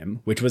met him,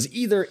 which was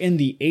either in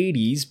the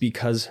 80s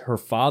because her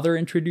father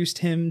introduced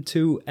him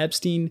to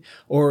Epstein,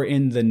 or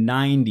in the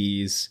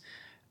 90s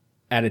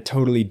at a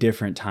totally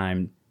different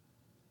time,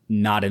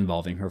 not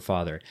involving her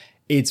father.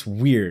 It's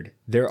weird.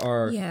 There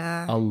are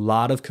a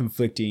lot of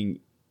conflicting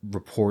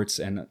reports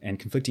and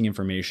conflicting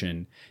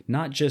information,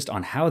 not just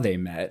on how they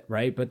met,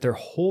 right? But their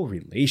whole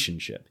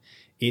relationship.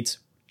 It's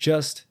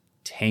just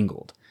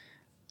tangled.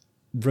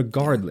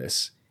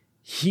 Regardless,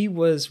 he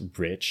was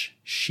rich.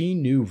 She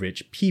knew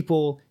rich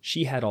people.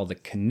 She had all the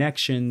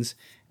connections.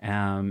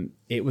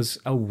 It was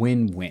a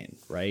win-win,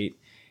 right?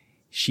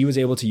 She was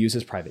able to use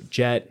his private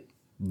jet,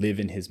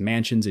 live in his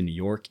mansions in New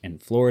York and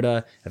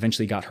Florida,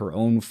 eventually got her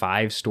own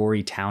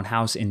 5-story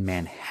townhouse in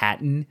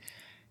Manhattan.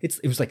 It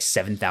was like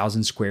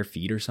 7,000 square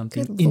feet or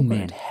something in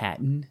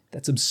Manhattan.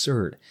 That's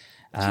absurd.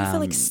 You feel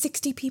like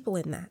 60 people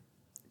in that.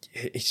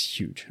 It's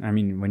huge. I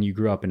mean, when you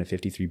grew up in a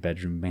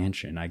 53-bedroom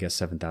mansion, I guess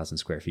 7,000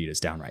 square feet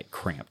is downright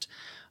cramped.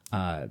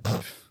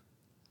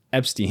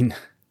 Epstein,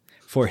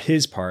 for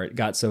his part,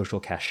 got social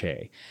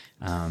cachet.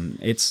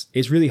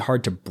 It's really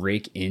hard to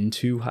break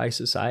into high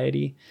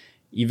society.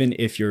 Even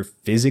if you're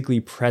physically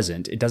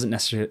present, it doesn't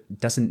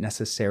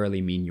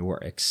necessarily mean you're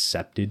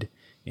accepted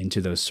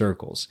into those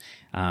circles.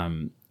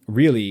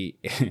 Really,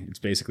 it's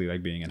basically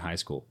like being in high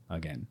school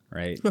again,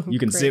 right? You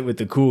can sit with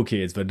the cool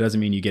kids, but it doesn't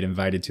mean you get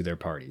invited to their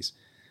parties.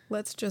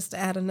 Let's just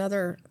add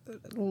another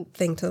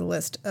thing to the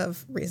list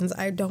of reasons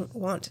I don't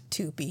want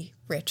to be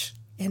rich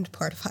and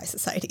part of high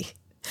society.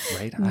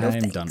 Right? I'm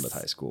done with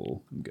high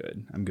school.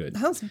 I'm good.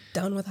 I was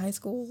done with high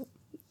school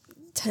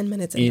 10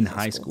 minutes in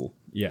high school.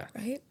 Yeah.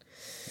 Right?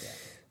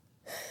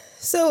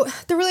 So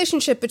the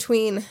relationship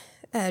between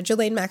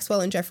Ghislaine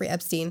Maxwell and Jeffrey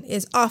Epstein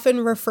is often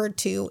referred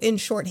to in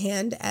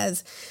shorthand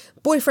as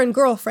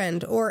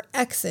boyfriend-girlfriend or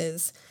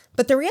exes,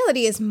 but the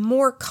reality is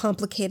more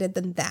complicated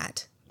than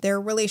that. Their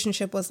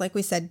relationship was, like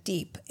we said,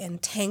 deep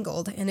and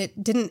tangled, and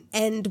it didn't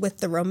end with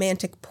the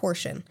romantic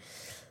portion.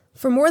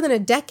 For more than a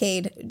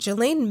decade,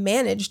 Ghislaine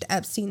managed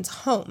Epstein's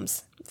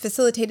homes,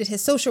 facilitated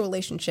his social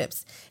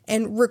relationships,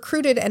 and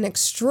recruited an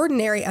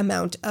extraordinary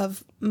amount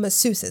of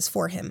masseuses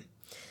for him.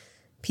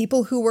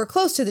 People who were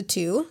close to the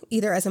two,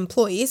 either as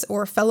employees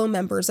or fellow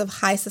members of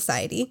high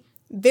society,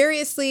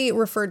 variously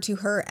referred to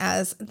her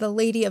as the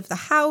lady of the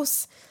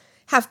house,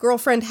 half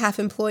girlfriend, half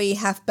employee,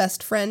 half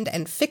best friend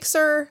and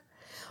fixer,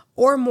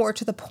 or more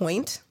to the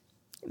point,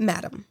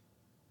 madam.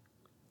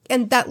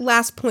 And that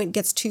last point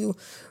gets to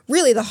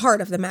really the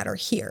heart of the matter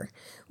here.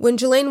 When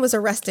Ghislaine was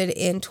arrested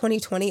in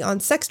 2020 on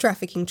sex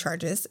trafficking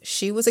charges,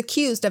 she was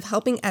accused of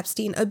helping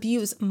Epstein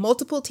abuse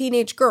multiple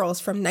teenage girls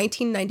from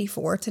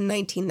 1994 to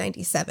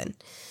 1997.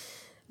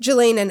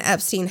 Ghislaine and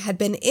Epstein had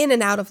been in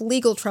and out of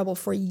legal trouble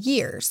for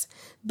years,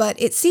 but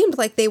it seemed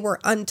like they were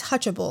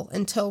untouchable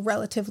until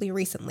relatively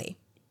recently.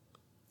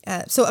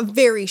 So a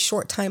very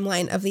short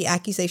timeline of the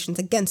accusations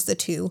against the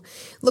two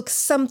looks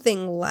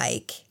something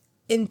like: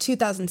 in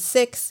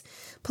 2006,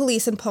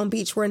 police in Palm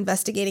Beach were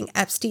investigating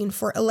Epstein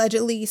for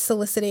allegedly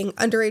soliciting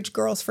underage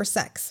girls for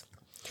sex.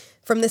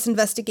 From this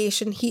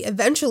investigation, he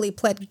eventually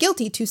pled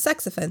guilty to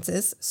sex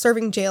offenses,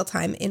 serving jail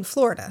time in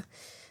Florida.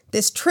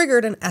 This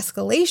triggered an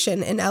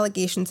escalation in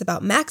allegations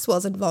about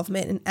Maxwell's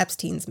involvement in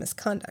Epstein's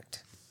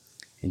misconduct.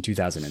 In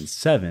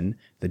 2007,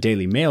 the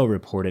Daily Mail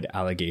reported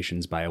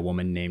allegations by a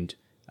woman named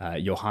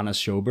Johanna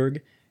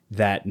Schoberg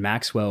that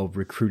Maxwell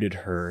recruited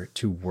her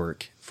to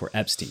work for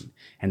Epstein,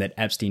 and that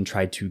Epstein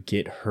tried to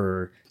get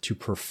her to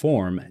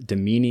perform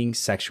demeaning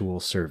sexual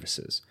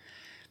services.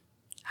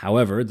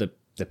 However, the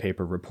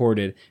paper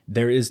reported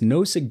there is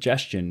no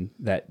suggestion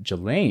that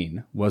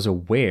Ghislaine was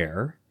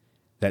aware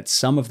that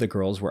some of the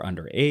girls were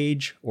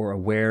underage or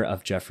aware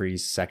of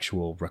Jeffrey's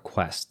sexual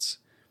requests.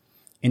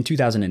 In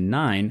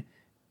 2009,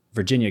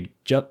 Virginia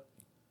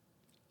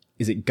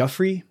is it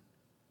Giuffre?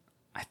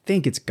 I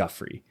think it's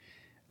Giuffre.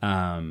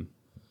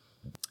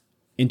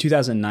 In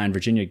 2009,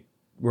 Virginia,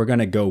 we're going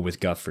to go with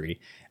Giuffre,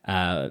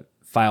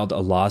 filed a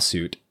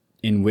lawsuit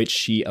in which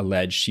she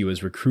alleged she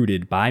was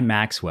recruited by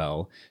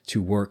Maxwell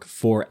to work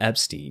for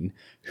Epstein,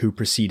 who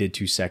proceeded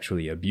to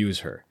sexually abuse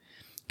her.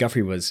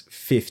 Giuffre was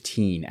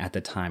 15 at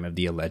the time of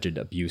the alleged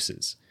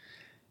abuses.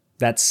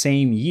 That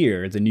same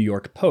year, the New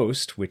York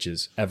Post, which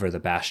is ever the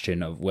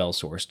bastion of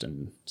well-sourced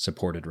and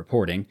supported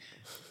reporting,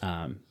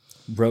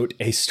 wrote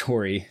a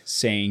story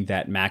saying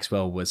that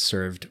Maxwell was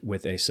served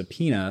with a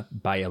subpoena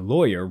by a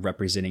lawyer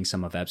representing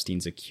some of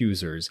Epstein's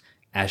accusers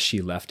as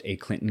she left a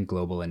Clinton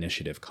Global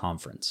Initiative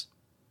conference.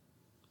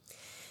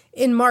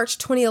 In March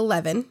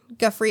 2011,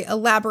 Giuffre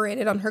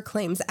elaborated on her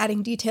claims,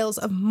 adding details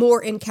of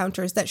more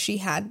encounters that she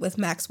had with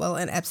Maxwell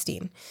and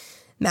Epstein.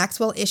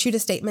 Maxwell issued a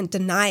statement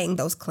denying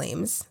those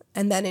claims,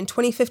 and then in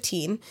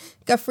 2015,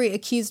 Giuffre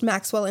accused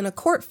Maxwell in a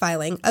court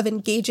filing of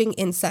engaging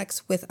in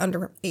sex with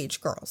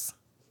underage girls.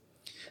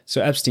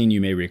 So Epstein, you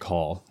may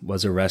recall,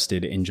 was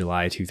arrested in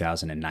July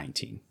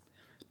 2019.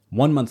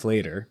 1 month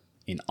later,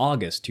 in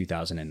August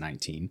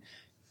 2019,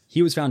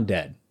 he was found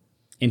dead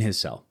in his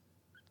cell.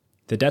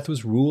 The death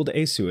was ruled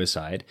a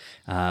suicide,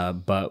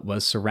 but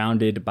was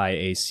surrounded by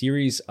a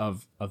series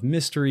of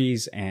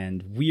mysteries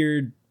and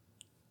weird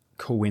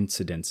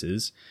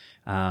coincidences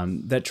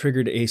that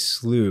triggered a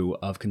slew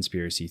of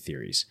conspiracy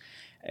theories.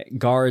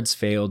 Guards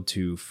failed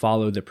to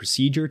follow the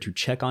procedure to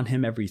check on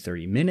him every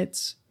 30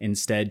 minutes,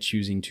 instead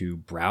choosing to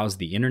browse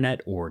the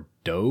internet or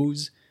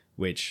doze,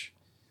 which,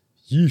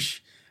 yeesh.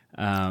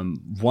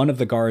 One of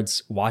the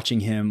guards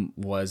watching him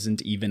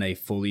wasn't even a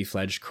fully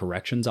fledged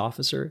corrections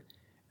officer.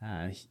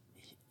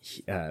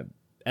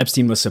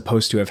 Epstein was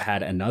supposed to have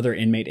had another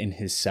inmate in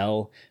his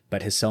cell,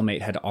 but his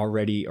cellmate had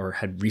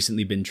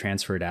recently been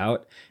transferred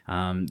out.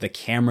 The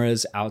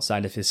cameras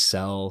outside of his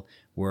cell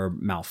were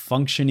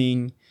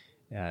malfunctioning.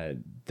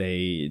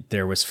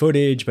 There was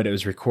footage, but it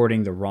was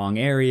recording the wrong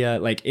area.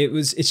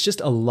 It's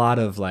just a lot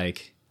of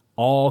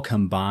all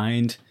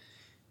combined.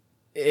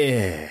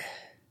 Yeah,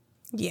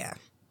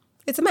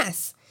 it's a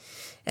mess.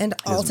 And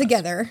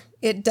altogether,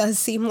 it does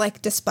seem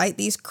like despite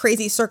these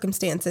crazy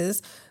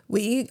circumstances,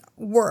 we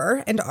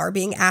were and are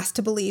being asked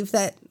to believe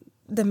that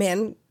the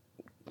man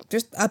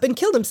just up and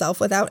killed himself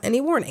without any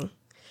warning.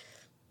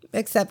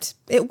 Except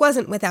it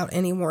wasn't without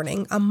any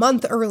warning. A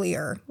month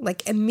earlier,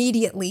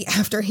 immediately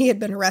after he had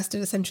been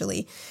arrested,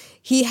 essentially,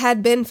 he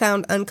had been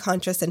found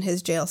unconscious in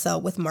his jail cell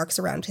with marks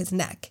around his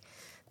neck.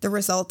 The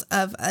result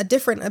of a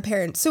different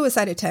apparent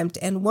suicide attempt,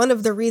 and one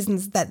of the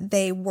reasons that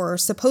they were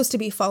supposed to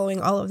be following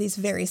all of these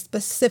very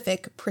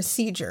specific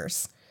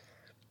procedures.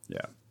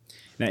 Yeah.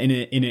 Now, in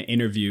an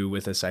interview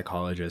with a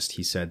psychologist,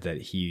 he said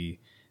that he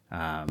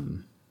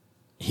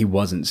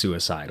wasn't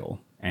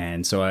suicidal.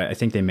 And so I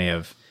think they may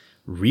have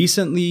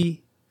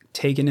recently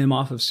taken him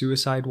off of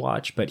suicide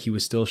watch, but he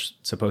was still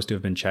supposed to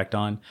have been checked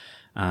on.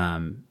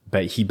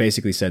 But he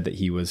basically said that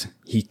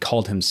he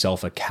called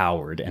himself a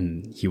coward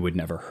and he would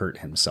never hurt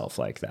himself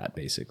like that,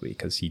 basically,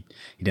 because he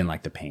didn't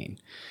like the pain.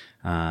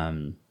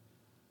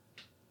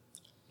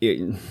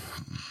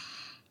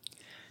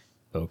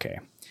 Okay.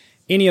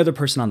 Any other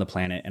person on the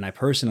planet, and I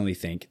personally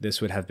think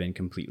this would have been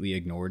completely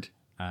ignored.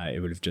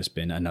 It would have just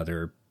been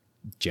another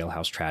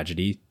jailhouse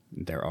tragedy.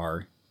 There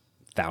are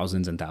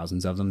thousands and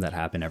thousands of them that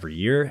happen every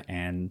year,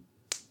 and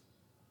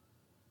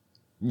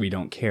we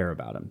don't care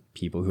about them.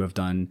 People who have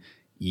done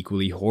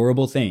equally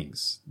horrible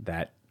things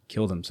that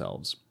kill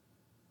themselves.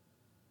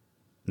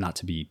 Not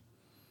to be,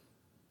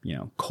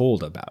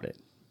 cold about it,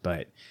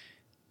 but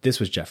this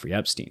was Jeffrey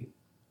Epstein.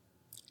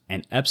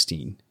 And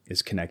Epstein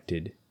is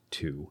connected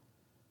to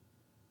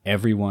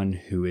everyone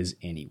who is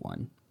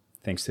anyone,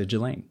 thanks to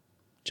Ghislaine.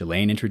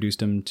 Ghislaine introduced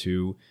him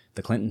to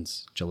the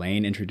Clintons.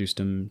 Ghislaine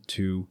introduced him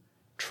to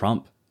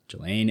Trump.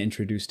 Ghislaine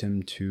introduced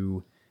him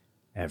to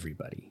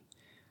everybody.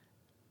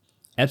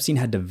 Epstein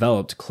had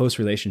developed close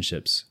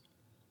relationships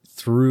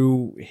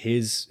through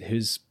his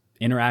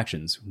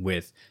interactions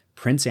with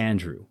Prince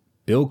Andrew,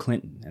 Bill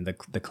Clinton, and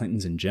the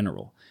Clintons in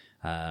general,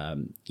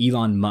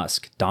 Elon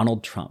Musk,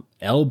 Donald Trump,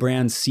 L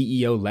Brands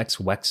CEO Lex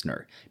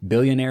Wexner,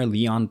 billionaire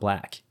Leon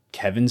Black,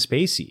 Kevin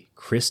Spacey,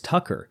 Chris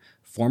Tucker,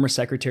 former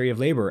Secretary of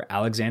Labor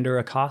Alexander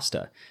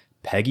Acosta,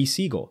 Peggy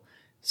Siegel,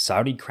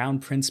 Saudi Crown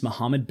Prince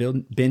Mohammed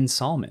bin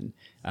Salman,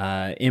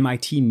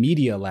 MIT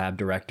Media Lab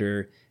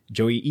Director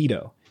Joey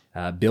Ito,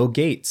 Bill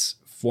Gates,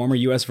 former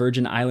U.S.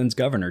 Virgin Islands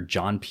Governor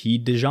John P.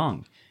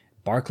 DeJong,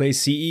 Barclays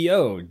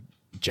CEO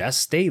Jess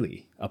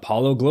Staley,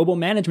 Apollo Global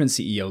Management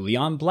CEO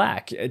Leon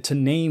Black, to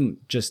name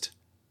just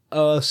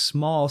a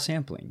small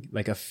sampling,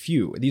 like a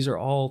few. These are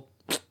all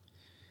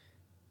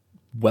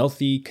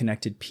wealthy,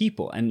 connected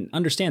people. And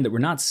understand that we're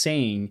not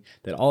saying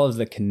that all of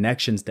the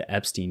connections to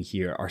Epstein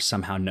here are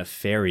somehow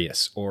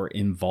nefarious or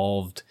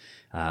involved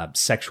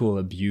sexual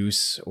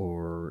abuse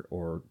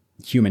or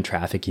human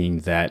trafficking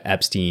that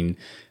Epstein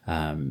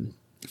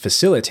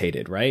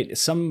facilitated, right?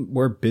 Some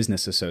were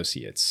business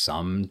associates.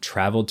 Some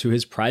traveled to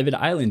his private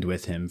island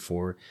with him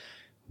for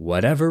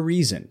whatever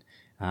reason.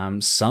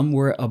 Some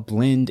were a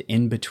blend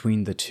in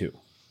between the two.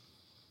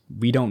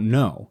 We don't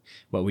know.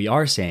 What we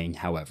are saying,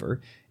 however,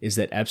 is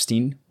that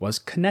Epstein was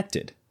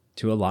connected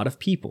to a lot of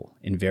people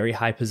in very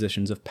high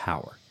positions of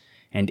power.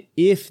 And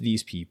if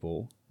these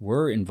people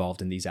were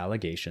involved in these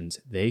allegations,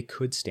 they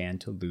could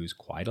stand to lose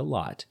quite a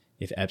lot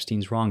if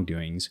Epstein's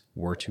wrongdoings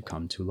were to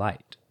come to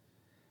light.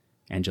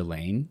 And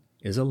Ghislaine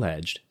is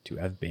alleged to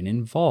have been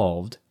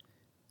involved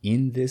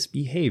in this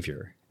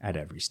behavior at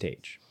every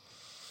stage.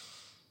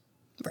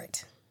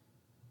 Right.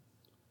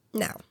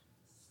 Now,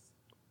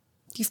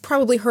 you've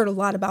probably heard a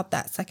lot about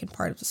that second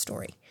part of the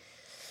story.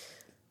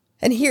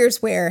 And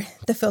here's where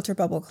the filter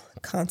bubble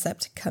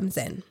concept comes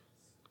in.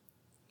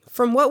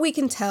 From what we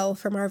can tell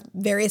from our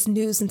various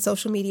news and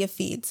social media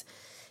feeds,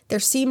 there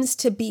seems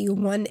to be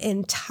one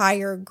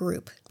entire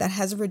group that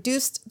has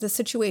reduced the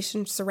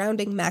situation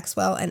surrounding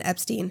Maxwell and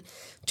Epstein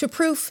to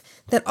proof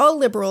that all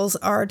liberals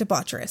are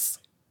debaucherous.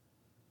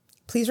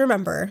 Please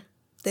remember,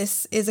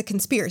 this is a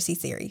conspiracy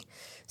theory.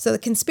 So the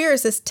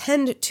conspiracists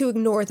tend to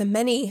ignore the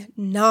many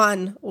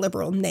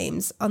non-liberal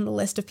names on the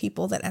list of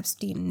people that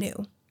Epstein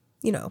knew.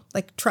 You know,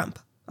 like Trump,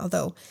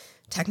 although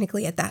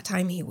technically at that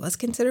time he was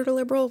considered a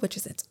liberal, which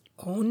is its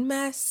own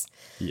mess.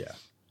 Yeah.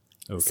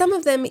 Okay. Some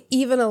of them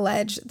even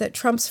allege that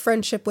Trump's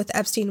friendship with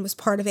Epstein was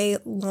part of a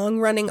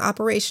long-running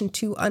operation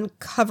to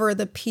uncover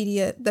the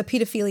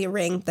pedophilia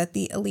ring that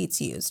the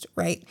elites used,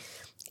 right?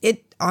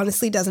 It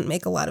honestly doesn't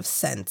make a lot of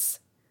sense,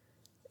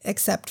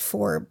 except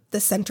for the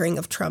centering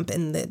of Trump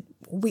in the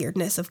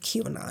weirdness of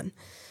QAnon.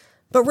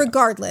 But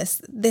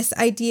regardless, this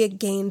idea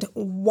gained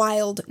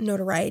wild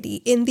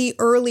notoriety in the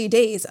early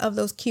days of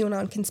those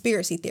QAnon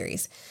conspiracy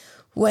theories,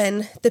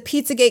 when the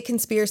Pizzagate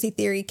conspiracy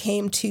theory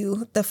came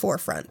to the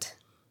forefront.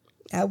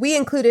 We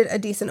included a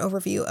decent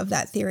overview of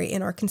that theory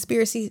in our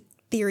conspiracy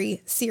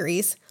theory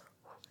series.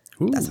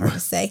 Ooh. That's hard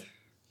to say.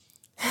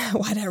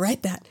 Why did I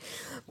write that?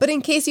 But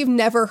in case you've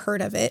never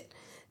heard of it,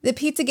 the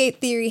Pizzagate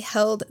theory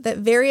held that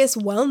various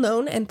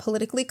well-known and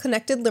politically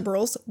connected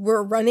liberals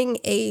were running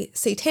a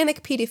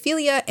satanic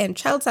pedophilia and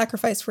child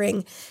sacrifice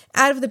ring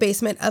out of the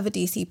basement of a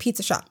DC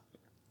pizza shop.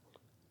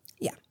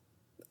 Yeah,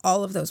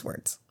 all of those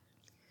words.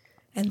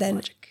 And then,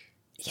 Logic.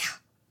 Yeah.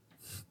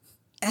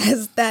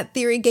 As that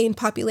theory gained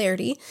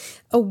popularity,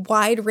 a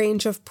wide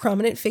range of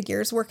prominent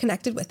figures were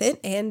connected with it,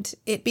 and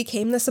it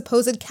became the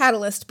supposed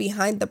catalyst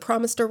behind the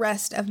promised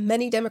arrest of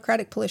many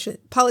Democratic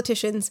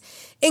politicians,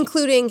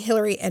 including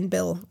Hillary and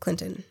Bill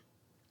Clinton.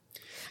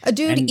 A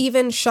dude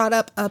even shot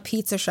up a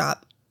pizza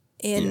shop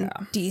in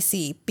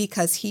D.C.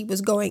 because he was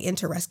going in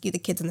to rescue the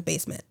kids in the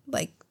basement.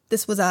 Like,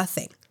 this was a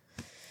thing.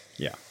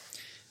 Yeah.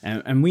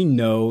 And we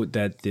know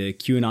that the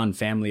QAnon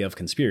family of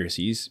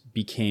conspiracies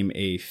became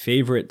a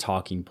favorite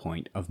talking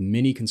point of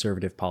many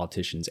conservative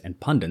politicians and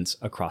pundits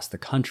across the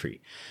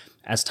country.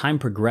 As time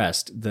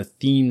progressed, the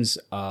themes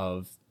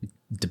of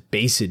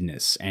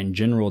debasedness and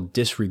general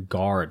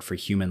disregard for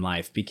human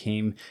life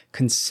became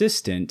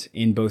consistent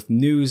in both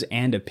news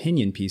and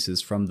opinion pieces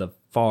from the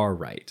far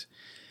right.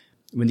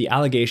 When the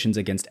allegations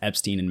against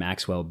Epstein and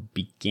Maxwell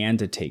began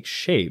to take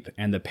shape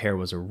and the pair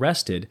was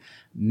arrested,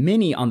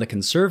 many on the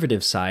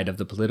conservative side of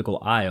the political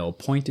aisle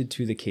pointed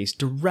to the case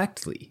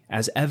directly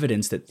as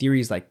evidence that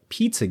theories like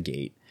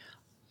Pizzagate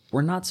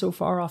were not so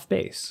far off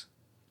base.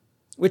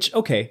 Which,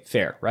 okay,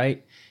 fair,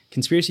 right?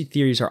 Conspiracy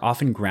theories are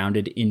often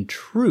grounded in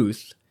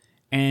truth,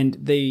 and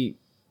they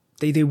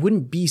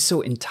wouldn't be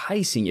so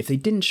enticing if they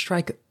didn't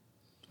strike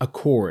a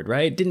chord,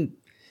 right?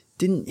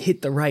 Didn't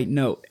hit the right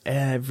note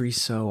every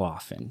so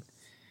often.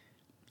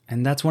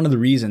 And that's one of the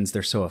reasons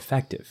they're so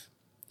effective.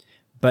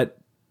 But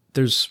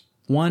there's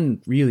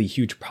one really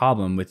huge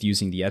problem with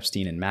using the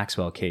Epstein and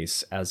Maxwell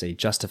case as a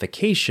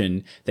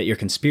justification that your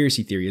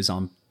conspiracy theory is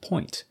on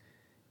point.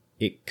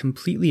 It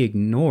completely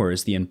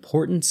ignores the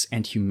importance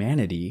and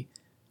humanity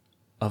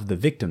of the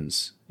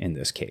victims in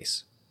this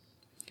case.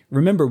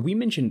 Remember, we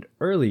mentioned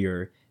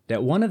earlier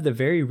that one of the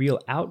very real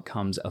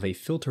outcomes of a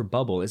filter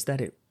bubble is that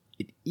it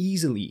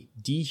easily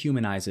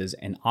dehumanizes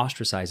and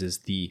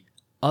ostracizes the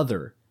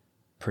other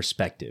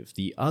perspective.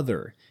 The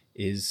other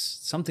is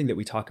something that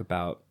we talk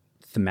about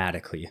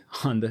thematically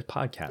on the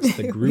podcast,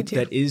 the group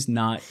that is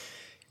not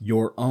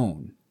your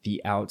own,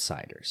 the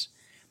outsiders.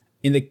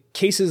 In the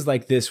cases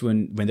like this,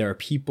 when there are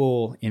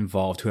people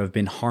involved who have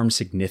been harmed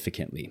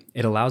significantly,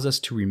 it allows us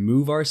to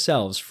remove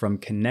ourselves from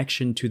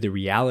connection to the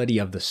reality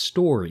of the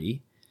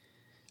story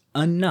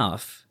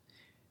enough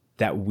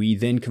that we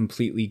then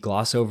completely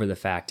gloss over the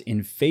fact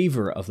in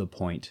favor of the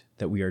point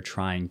that we are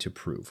trying to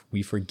prove.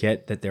 We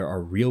forget that there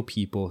are real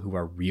people who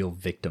are real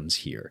victims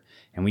here,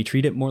 and we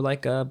treat it more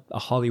like a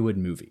Hollywood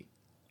movie.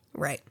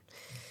 Right.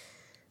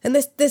 And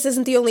this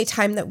isn't the only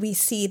time that we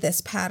see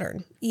this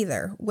pattern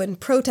either. When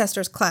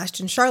protesters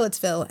clashed in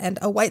Charlottesville and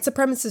a white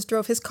supremacist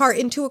drove his car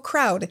into a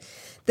crowd,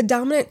 the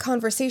dominant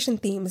conversation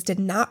themes did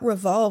not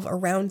revolve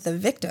around the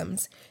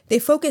victims. They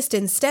focused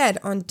instead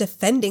on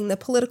defending the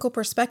political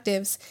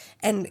perspectives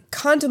and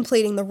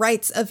contemplating the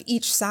rights of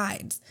each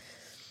side.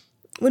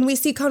 When we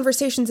see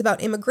conversations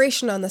about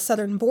immigration on the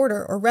southern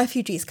border or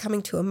refugees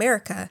coming to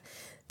America,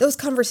 those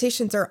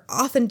conversations are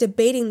often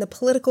debating the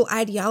political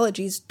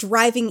ideologies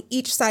driving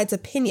each side's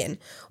opinion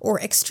or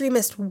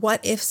extremist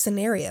what-if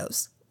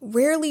scenarios.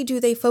 Rarely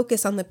do they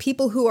focus on the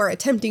people who are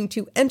attempting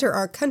to enter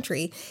our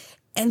country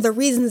and the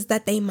reasons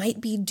that they might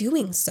be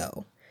doing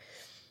so.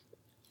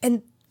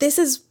 And this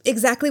is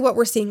exactly what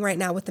we're seeing right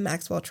now with the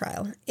Maxwell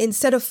trial.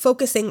 Instead of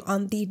focusing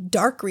on the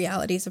dark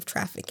realities of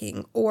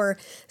trafficking or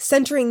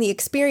centering the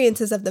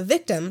experiences of the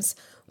victims,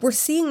 we're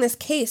seeing this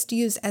case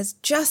used as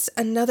just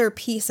another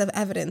piece of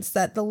evidence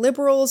that the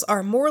liberals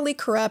are morally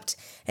corrupt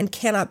and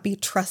cannot be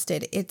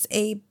trusted. It's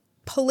a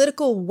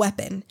political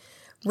weapon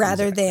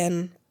rather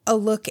than a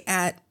look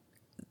at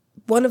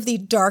one of the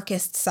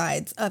darkest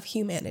sides of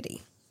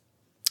humanity.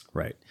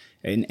 Right.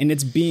 And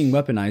it's being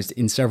weaponized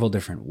in several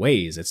different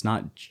ways. It's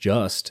not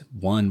just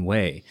one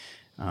way.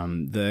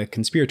 The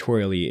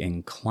conspiratorially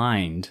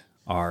inclined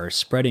are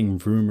spreading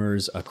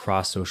rumors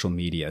across social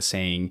media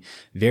saying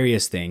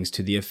various things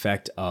to the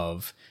effect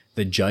of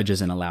the judge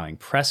isn't allowing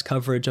press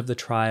coverage of the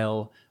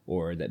trial,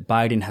 or that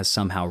Biden has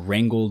somehow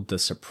wrangled the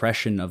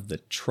suppression of the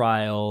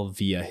trial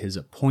via his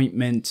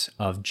appointment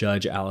of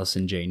Judge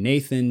Allison J.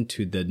 Nathan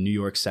to the New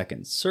York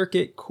Second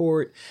Circuit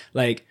Court.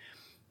 Like,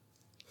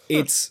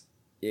 it's,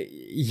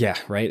 yeah,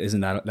 right?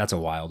 That's a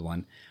wild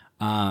one.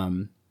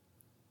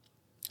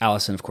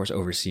 Allison, of course,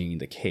 overseeing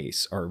the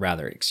case, or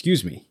rather,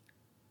 excuse me,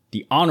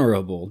 the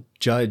Honorable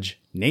Judge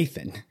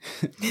Nathan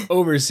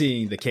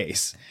overseeing the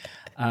case.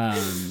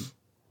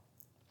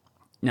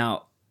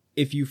 Now,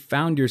 if you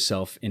found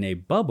yourself in a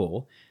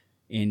bubble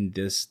in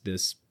this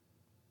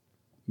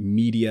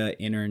media,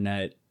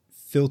 internet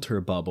filter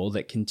bubble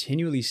that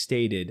continually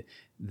stated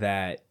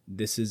that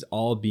this is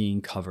all being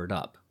covered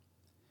up,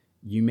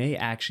 you may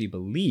actually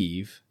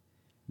believe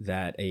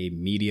that a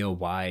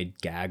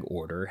media-wide gag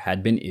order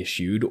had been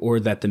issued or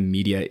that the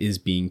media is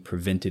being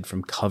prevented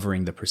from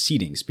covering the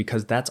proceedings,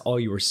 because that's all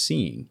you are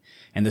seeing.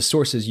 And the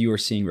sources you are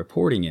seeing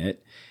reporting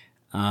it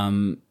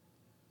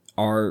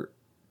are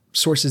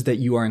sources that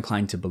you are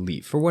inclined to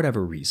believe for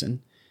whatever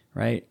reason,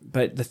 right?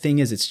 But the thing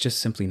is, it's just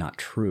simply not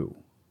true.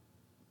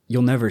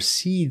 You'll never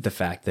see the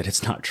fact that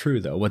it's not true,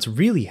 though. What's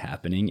really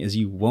happening is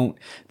you won't,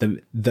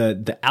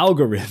 the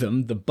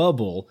algorithm, the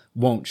bubble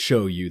won't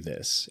show you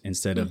this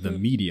instead of the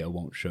media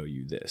won't show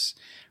you this,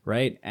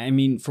 right? I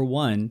mean, for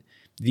one,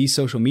 these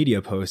social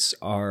media posts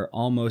are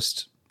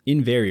almost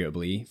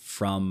invariably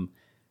from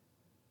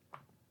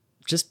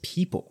just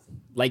people,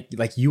 like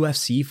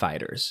UFC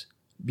fighters,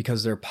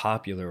 because they're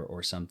popular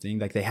or something.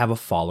 Like, they have a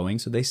following,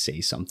 so they say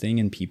something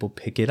and people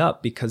pick it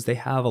up because they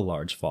have a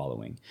large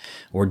following.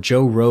 Or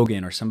Joe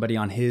Rogan or somebody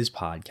on his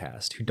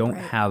podcast who don't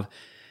have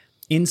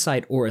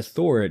insight or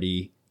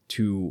authority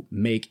to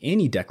make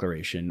any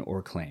declaration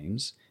or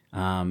claims,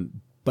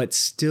 but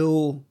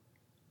still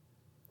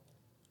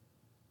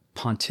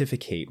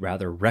pontificate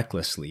rather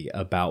recklessly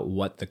about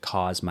what the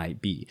cause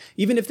might be.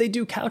 Even if they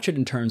do couch it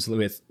in terms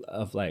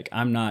of like,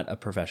 I'm not a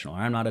professional, or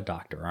I'm not a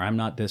doctor, or I'm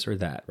not this or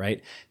that,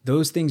 right?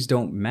 Those things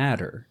don't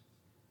matter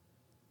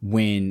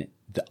when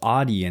the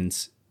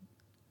audience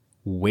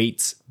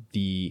weights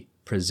the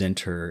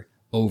presenter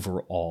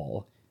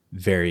overall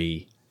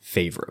very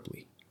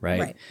favorably,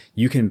 right?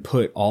 You can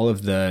put all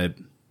of the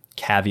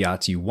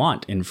caveats you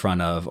want in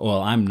front of,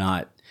 well, I'm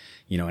not,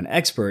 an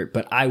expert,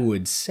 but I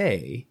would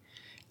say.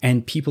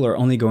 And people are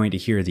only going to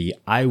hear the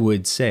I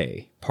would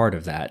say part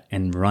of that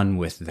and run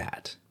with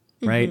that,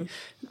 right?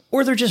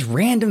 Or they're just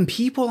random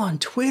people on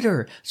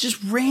Twitter. It's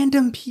just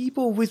random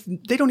people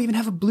they don't even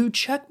have a blue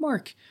check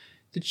mark.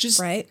 It's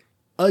just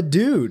a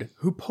dude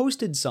who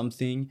posted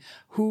something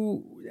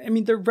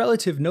they're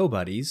relative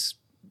nobodies,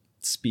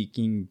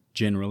 speaking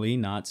generally,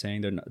 not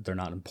saying they're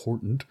not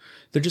important.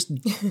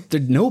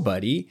 They're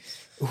nobody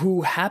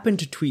who happened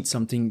to tweet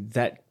something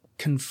that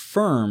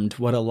confirmed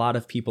what a lot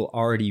of people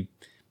already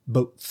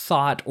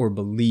thought or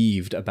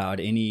believed about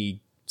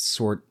any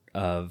sort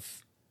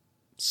of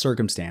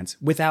circumstance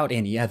without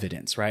any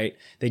evidence, right?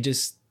 They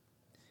just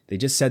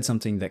said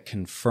something that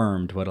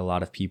confirmed what a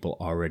lot of people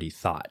already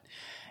thought.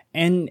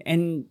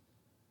 And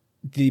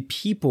the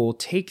people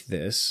take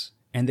this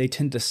and they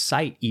tend to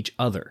cite each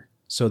other,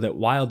 so that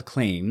wild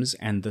claims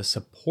and the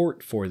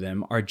support for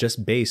them are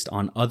just based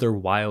on other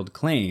wild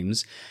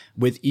claims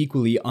with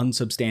equally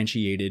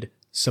unsubstantiated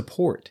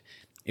support.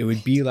 It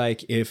would be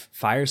like if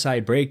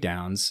Fireside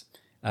Breakdowns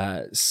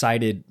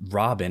cited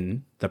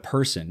Robin, the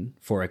person,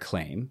 for a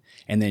claim,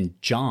 and then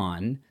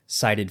John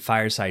cited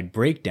Fireside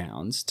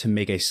Breakdowns to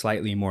make a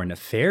slightly more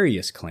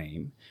nefarious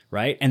claim,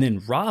 right? And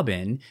then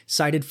Robin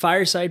cited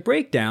Fireside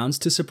Breakdowns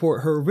to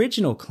support her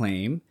original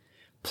claim,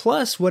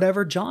 plus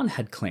whatever John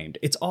had claimed.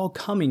 It's all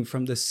coming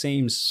from the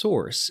same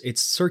source.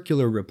 It's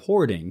circular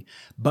reporting,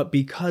 but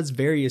because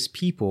various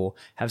people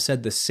have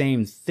said the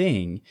same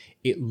thing,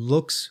 it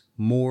looks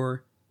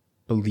more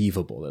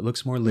believable. It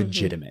looks more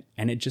legitimate,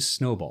 and it just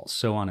snowballs,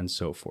 so on and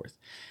so forth.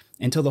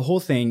 Until the whole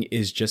thing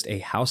is just a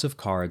house of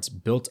cards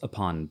built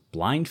upon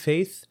blind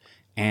faith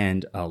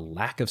and a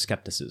lack of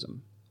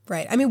skepticism.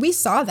 Right. I mean, we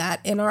saw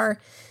that in our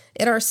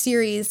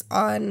series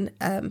on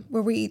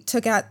where we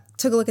took a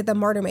look at the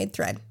Martyrmaid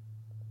thread.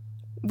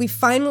 We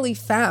finally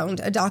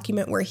found a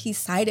document where he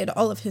cited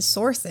all of his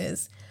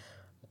sources,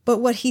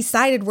 but what he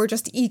cited were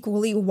just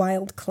equally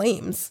wild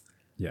claims.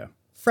 Yeah.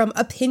 From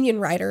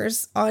opinion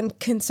writers on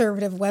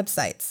conservative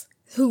websites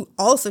who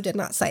also did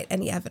not cite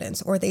any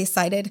evidence, or they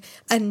cited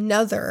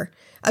another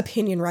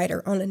opinion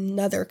writer on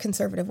another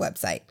conservative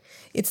website.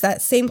 It's that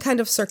same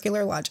kind of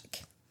circular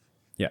logic.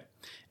 Yeah.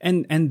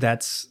 And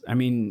that's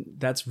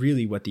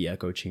really what the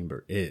echo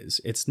chamber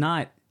is. It's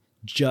not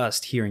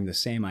just hearing the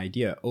same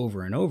idea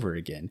over and over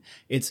again.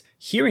 It's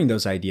hearing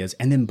those ideas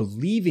and then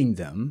believing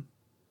them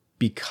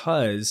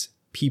because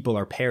people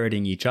are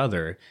parroting each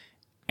other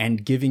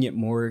and giving it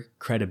more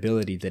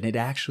credibility than it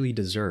actually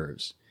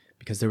deserves,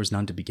 because there was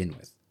none to begin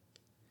with.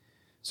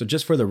 So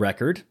just for the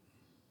record,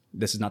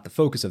 this is not the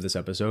focus of this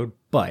episode,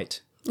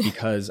 but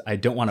because I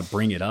don't want to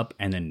bring it up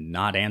and then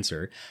not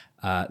answer,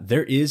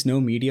 there is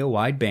no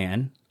media-wide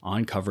ban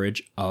on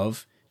coverage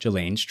of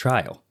Ghislaine's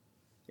trial,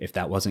 if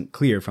that wasn't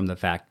clear from the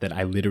fact that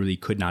I literally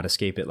could not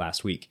escape it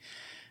last week.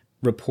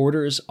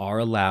 Reporters are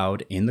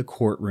allowed in the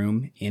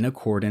courtroom in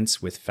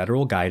accordance with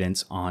federal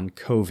guidance on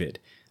COVID.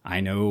 I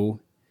know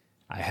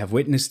I have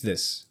witnessed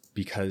this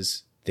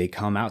because they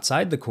come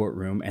outside the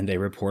courtroom and they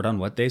report on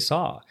what they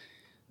saw.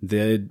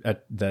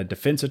 The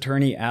defense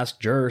attorney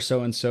asked juror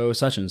so-and-so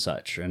such and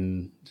such.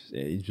 And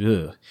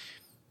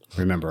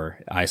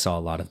remember, I saw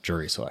a lot of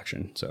jury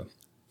selection. So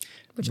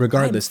which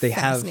regardless, I'm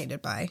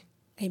fascinated by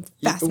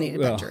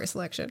jury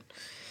selection.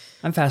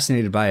 I'm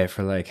fascinated by it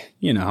for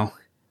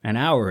an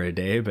hour a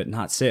day, but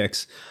not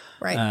 6.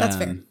 Right. That's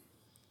fair.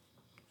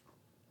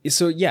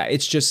 So yeah,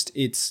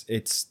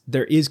 it's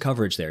there is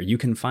coverage there. You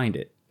can find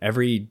it.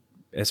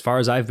 As far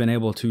as I've been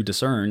able to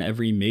discern,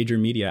 every major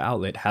media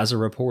outlet has a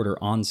reporter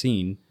on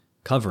scene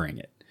covering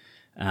it.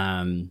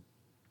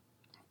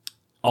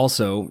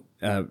 Also,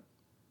 let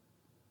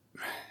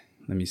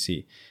me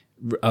see.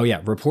 Oh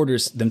yeah,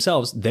 reporters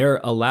themselves,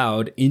 they're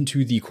allowed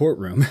into the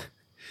courtroom.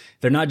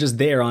 They're not just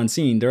there on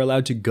scene. They're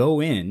allowed to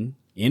go in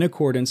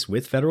accordance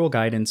with federal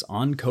guidance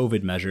on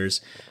COVID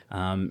measures.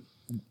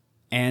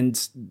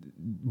 And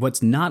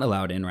what's not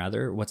allowed in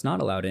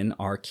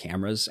are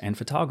cameras and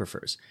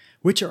photographers,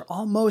 which are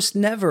almost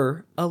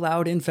never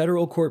allowed in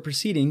federal court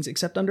proceedings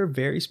except under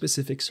very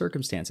specific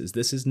circumstances.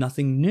 This is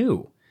nothing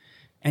new.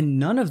 And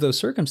none of those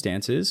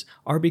circumstances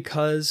are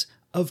because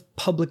of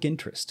public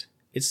interest.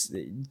 It's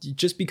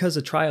just because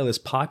a trial is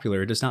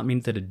popular does not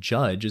mean that a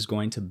judge is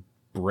going to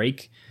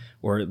break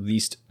or at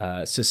least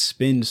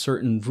suspend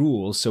certain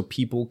rules so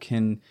people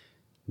can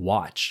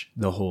watch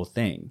the whole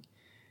thing.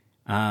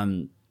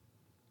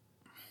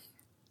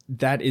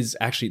 That is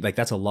actually,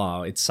 that's a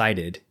law. It's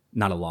cited,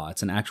 not a law.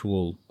 It's an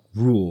actual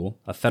rule,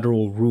 a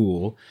federal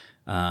rule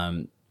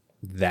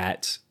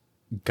that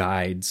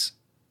guides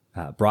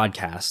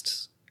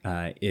broadcasts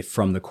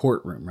from the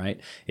courtroom, right?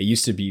 It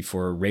used to be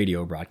for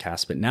radio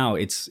broadcasts, but now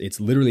it's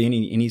literally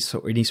any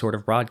sort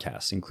of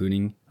broadcast,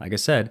 including, like I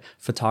said,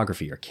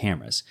 photography or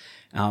cameras.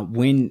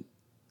 When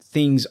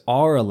things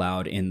are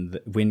allowed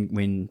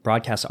when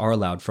broadcasts are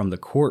allowed from the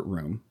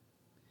courtroom,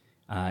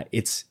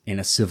 it's in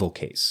a civil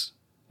case.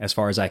 As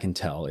far as I can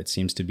tell, it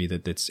seems to be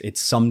that it's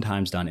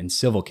sometimes done in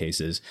civil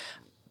cases,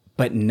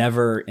 but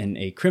never in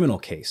a criminal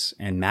case.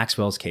 And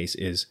Maxwell's case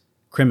is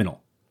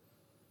criminal.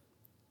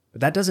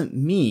 But that doesn't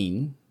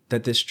mean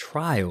that this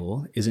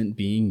trial isn't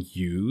being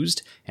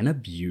used and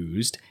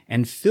abused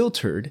and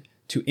filtered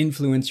to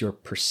influence your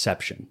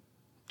perception.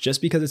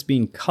 Just because it's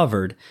being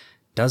covered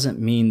doesn't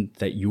mean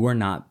that you are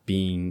not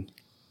being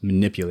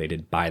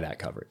manipulated by that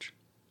coverage.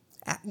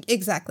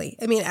 Exactly.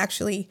 I mean,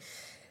 actually,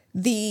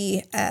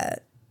 the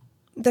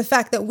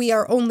fact that we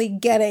are only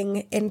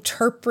getting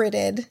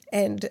interpreted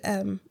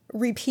and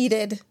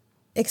repeated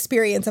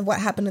experience of what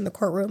happened in the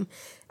courtroom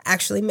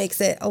actually makes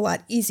it a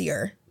lot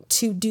easier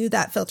to do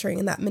that filtering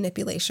and that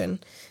manipulation.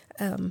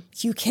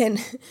 You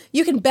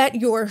can bet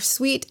your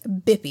sweet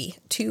bippy,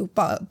 to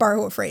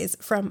borrow a phrase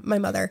from my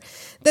mother,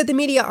 that the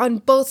media on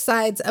both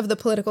sides of the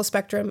political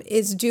spectrum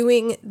is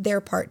doing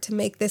their part to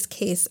make this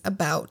case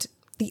about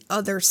the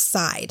other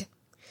side.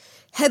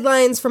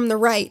 Headlines from the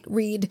right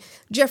read,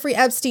 Jeffrey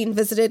Epstein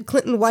visited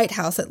Clinton White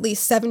House at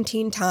least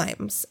 17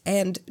 times,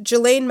 and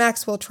Ghislaine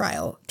Maxwell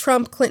trial,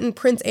 Trump, Clinton,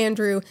 Prince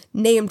Andrew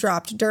name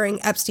dropped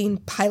during Epstein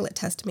pilot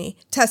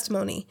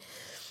testimony.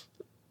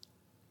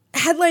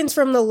 headlines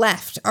from the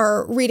left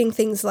are reading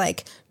things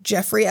like,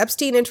 Jeffrey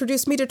Epstein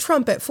introduced me to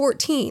Trump at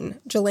 14,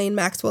 Ghislaine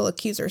Maxwell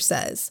accuser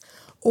says.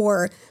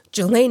 Or,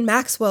 Ghislaine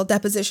Maxwell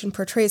deposition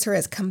portrays her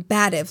as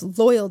combative,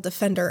 loyal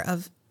defender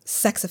of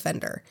sex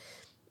offender.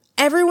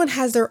 Everyone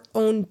has their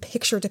own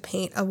picture to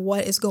paint of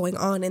what is going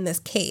on in this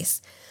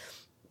case,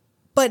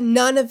 but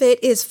none of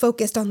it is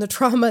focused on the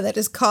trauma that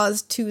is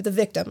caused to the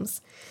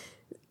victims.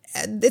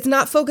 It's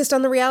not focused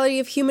on the reality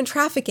of human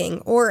trafficking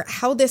or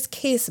how this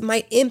case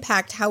might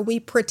impact how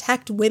we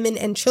protect women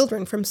and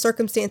children from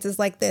circumstances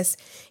like this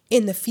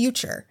in the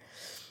future.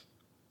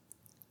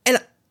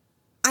 And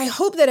I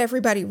hope that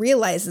everybody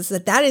realizes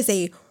that that is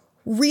a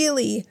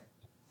really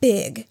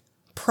big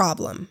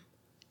problem.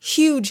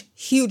 Huge,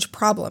 huge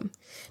problem.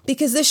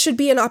 Because this should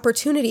be an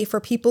opportunity for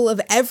people of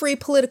every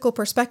political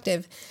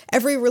perspective,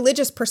 every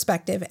religious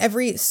perspective,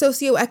 every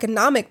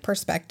socioeconomic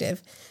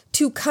perspective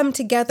to come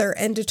together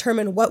and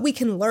determine what we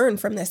can learn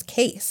from this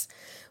case.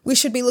 We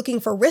should be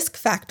looking for risk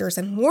factors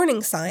and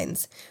warning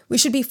signs. We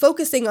should be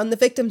focusing on the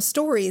victims'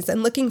 stories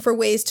and looking for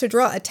ways to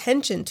draw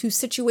attention to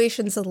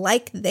situations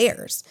like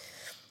theirs.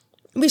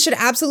 We should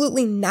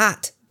absolutely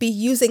not be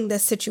using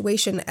this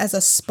situation as a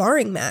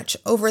sparring match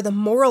over the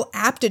moral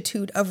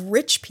aptitude of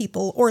rich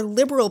people or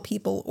liberal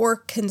people or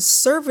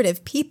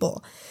conservative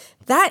people.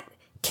 That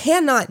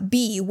cannot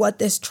be what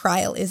this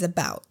trial is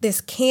about. This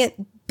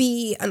can't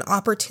be an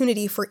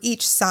opportunity for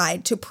each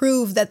side to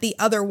prove that the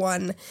other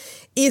one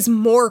is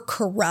more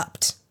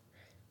corrupt.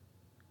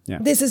 Yeah.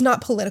 This is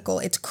not political,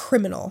 it's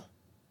criminal.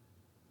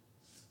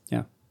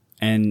 Yeah.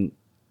 And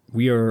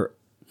we are...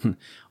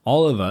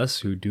 all of us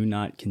who do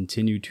not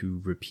continue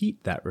to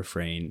repeat that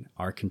refrain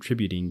are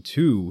contributing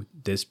to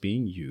this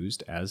being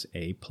used as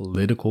a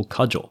political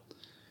cudgel.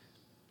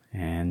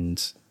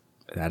 And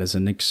that is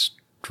an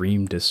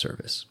extreme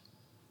disservice.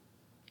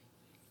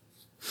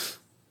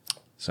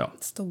 So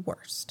it's the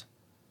worst.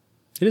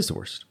 It is the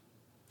worst.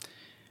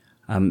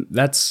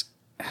 That's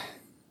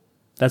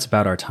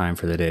about our time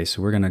for the day.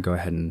 So we're going to go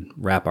ahead and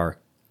wrap our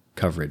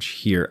coverage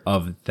here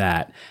of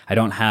that. I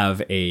don't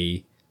have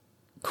a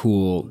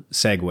cool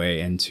segue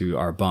into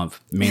our bump,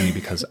 mainly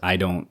because I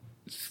don't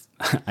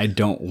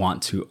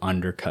want to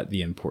undercut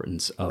the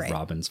importance of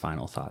Robin's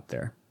final thought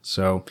there.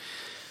 So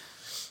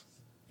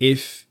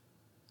if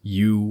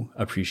you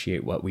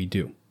appreciate what we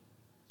do,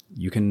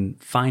 you can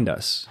find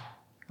us.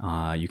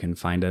 You can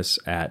find us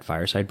at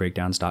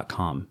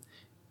firesidebreakdowns.com.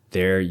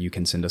 There you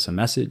can send us a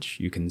message.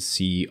 You can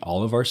see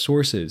all of our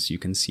sources. You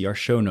can see our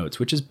show notes,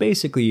 which is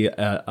basically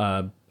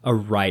a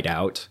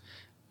write-out,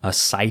 a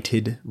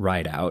cited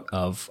write-out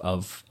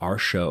of our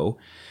show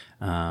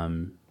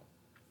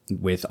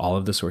with all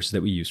of the sources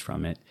that we use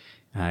from it.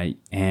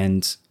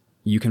 And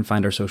you can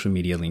find our social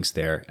media links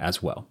there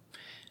as well.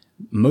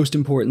 Most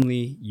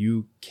importantly,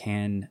 you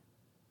can...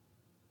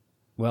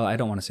 Well, I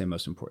don't want to say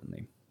most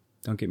importantly.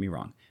 Don't get me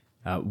wrong.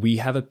 We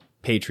have a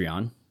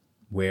Patreon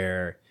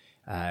where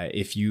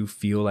if you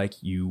feel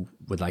like you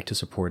would like to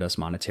support us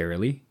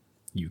monetarily,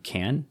 you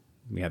can.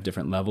 We have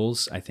different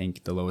levels. I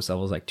think the lowest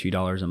level is like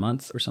 $2 a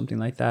month or something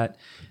like that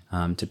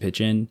to pitch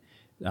in.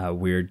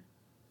 We're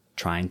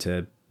trying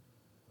to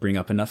bring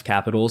up enough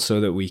capital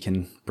so that we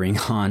can bring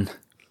on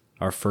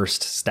our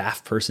first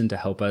staff person to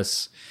help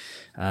us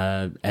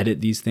edit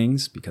these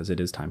things because it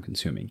is time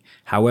consuming.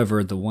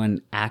 However, the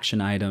one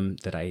action item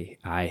that I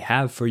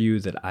have for you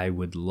that I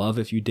would love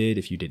if you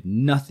did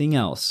nothing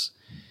else,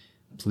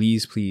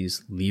 please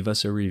leave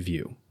us a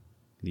review.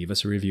 Leave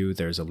us a review.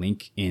 There's a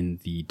link in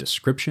the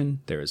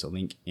description. There is a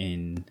link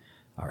in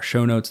our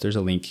show notes. There's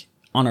a link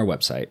on our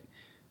website.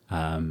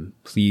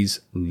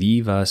 Please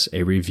leave us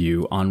a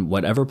review on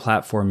whatever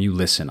platform you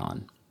listen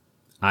on.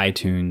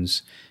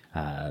 iTunes.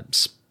 I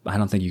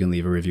don't think you can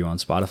leave a review on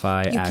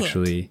Spotify,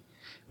 actually,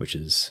 which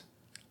is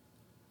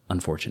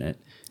unfortunate.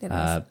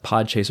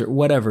 Podchaser,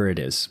 whatever it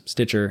is.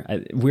 Stitcher.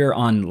 We're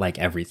on like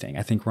everything.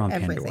 I think we're on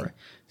Pandora.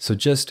 So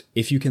just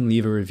if you can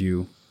leave a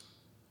review,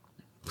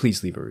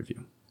 please leave a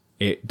review.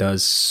 It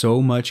does so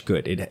much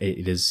good.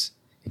 It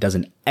does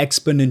an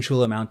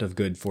exponential amount of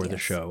good for the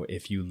show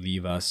if you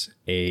leave us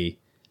a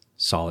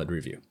solid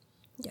review.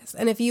 Yes,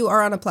 and if you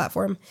are on a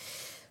platform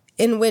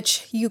in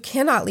which you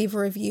cannot leave a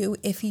review,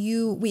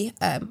 we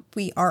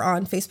are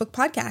on Facebook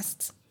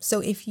podcasts. So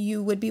if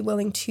you would be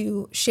willing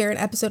to share an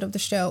episode of the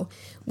show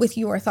with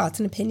your thoughts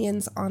and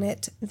opinions on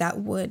it, that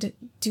would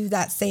do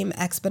that same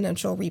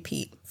exponential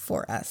repeat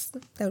for us.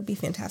 That would be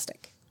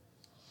fantastic.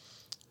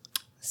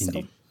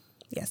 Indeed. So,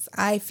 yes,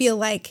 I feel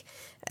like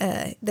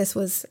this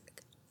was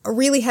a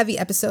really heavy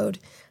episode,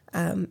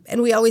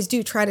 and we always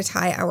do try to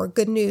tie our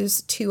good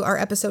news to our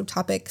episode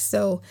topic,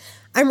 so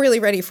I'm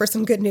really ready for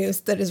some good news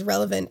that is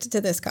relevant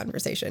to this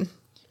conversation.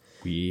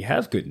 We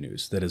have good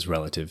news that is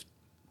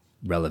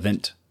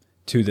relevant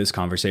to this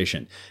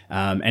conversation,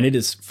 and it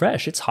is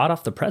fresh. It's hot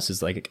off the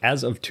presses, like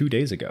as of 2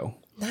 days ago.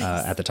 Nice.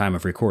 At the time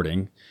of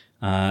recording.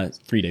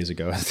 3 days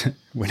ago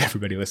when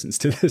everybody listens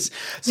to this.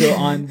 So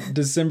on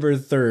December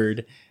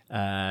 3rd,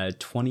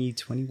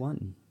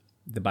 2021,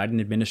 the Biden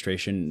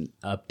administration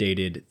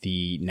updated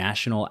the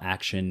National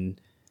Action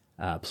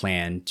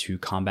plan to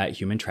combat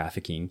human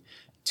trafficking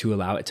to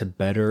allow it to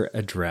better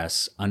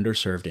address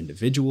underserved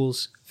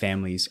individuals,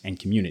 families, and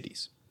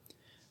communities.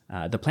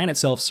 The plan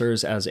itself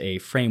serves as a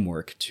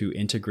framework to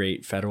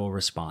integrate federal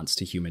response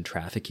to human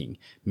trafficking,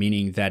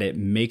 meaning that it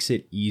makes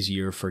it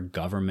easier for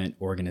government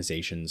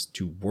organizations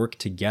to work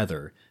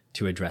together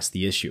to address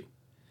the issue.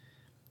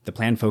 The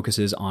plan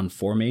focuses on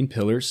four main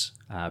pillars: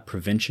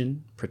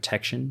 prevention,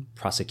 protection,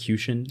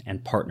 prosecution,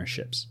 and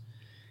partnerships.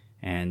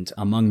 And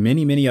among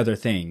many, many other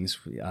things,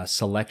 a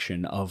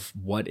selection of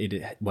what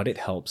it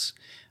helps.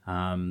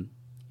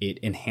 It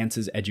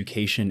enhances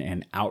education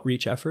and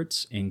outreach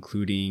efforts,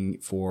 including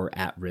for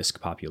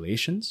at-risk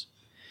populations.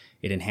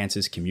 It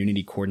enhances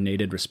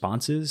community-coordinated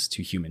responses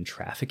to human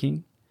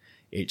trafficking.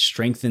 It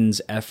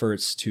strengthens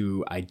efforts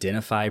to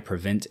identify,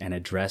 prevent, and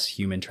address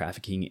human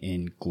trafficking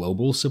in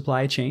global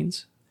supply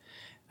chains.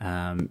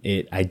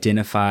 It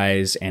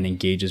identifies and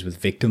engages with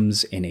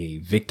victims in a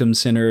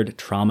victim-centered,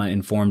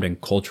 trauma-informed,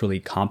 and culturally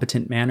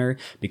competent manner,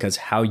 because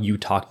how you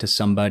talk to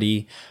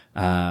somebody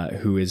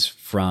who is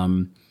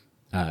from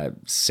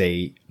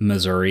say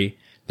Missouri,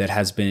 that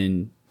has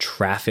been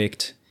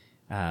trafficked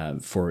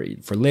for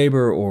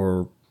labor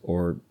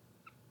or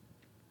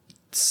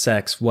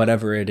sex,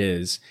 whatever it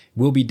is,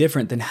 will be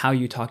different than how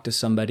you talk to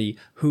somebody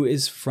who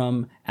is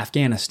from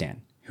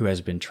Afghanistan who has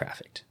been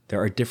trafficked.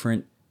 There are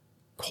different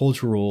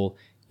cultural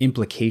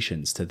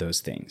implications to those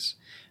things.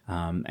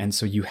 And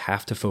so you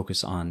have to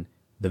focus on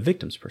the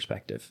victim's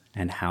perspective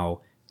and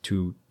how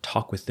to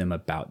talk with them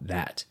about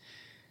that.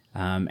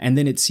 And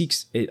then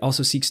it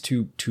also seeks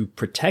to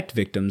protect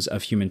victims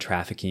of human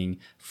trafficking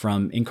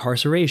from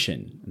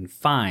incarceration and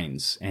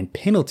fines and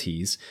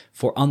penalties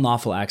for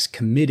unlawful acts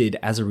committed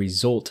as a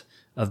result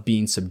of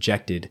being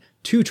subjected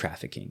to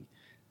trafficking.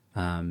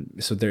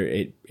 So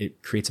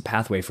it creates a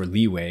pathway for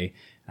leeway,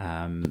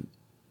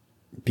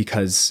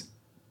 because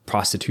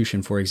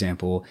prostitution, for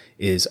example,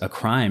 is a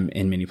crime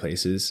in many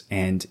places.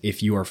 And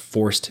if you are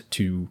forced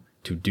to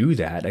do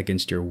that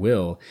against your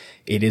will,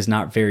 it is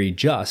not very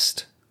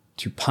just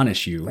to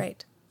punish you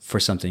for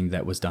something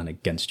that was done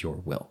against your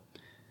will.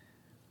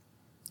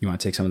 You want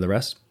to take some of the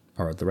rest?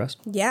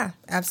 Yeah,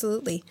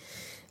 absolutely.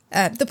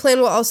 The plan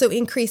will also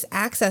increase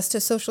access to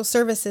social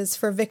services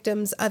for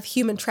victims of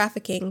human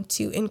trafficking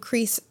to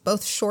increase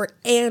both short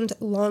and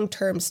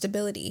long-term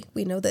stability.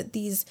 We know that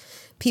these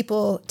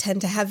people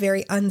tend to have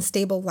very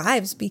unstable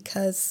lives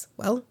because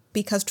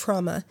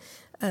trauma.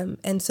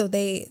 And so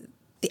the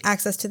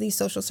access to these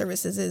social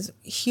services is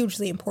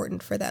hugely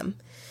important for them.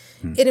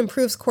 It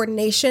improves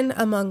coordination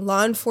among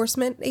law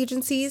enforcement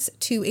agencies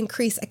to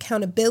increase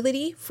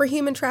accountability for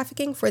human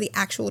trafficking for the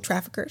actual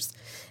traffickers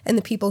and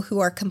the people who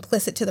are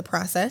complicit to the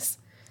process.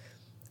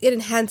 It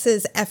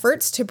enhances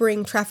efforts to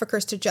bring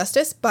traffickers to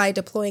justice by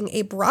deploying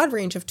a broad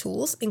range of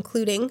tools,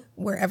 including,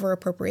 wherever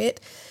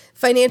appropriate,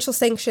 financial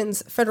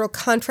sanctions, federal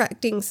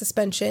contracting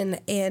suspension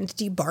and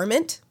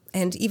debarment,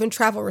 and even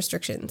travel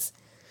restrictions.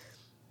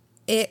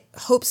 It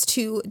hopes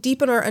to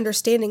deepen our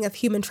understanding of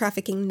human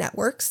trafficking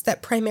networks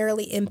that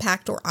primarily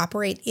impact or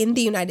operate in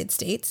the United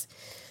States.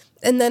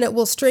 And then it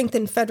will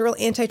strengthen federal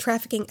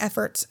anti-trafficking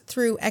efforts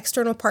through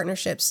external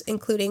partnerships,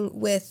 including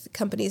with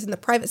companies in the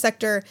private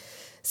sector,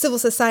 civil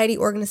society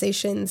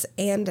organizations,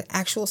 and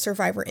actual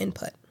survivor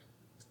input.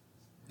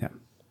 Yeah.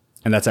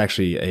 And that's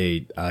actually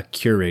a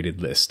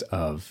curated list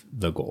of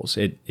the goals.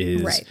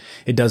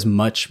 It does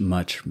much,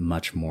 much,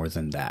 much more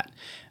than that.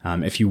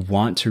 If you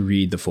want to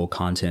read the full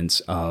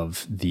contents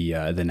of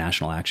the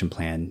National Action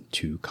Plan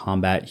to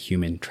combat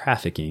human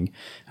trafficking,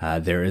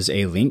 there is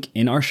a link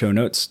in our show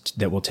notes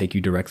that will take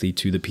you directly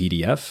to the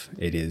PDF.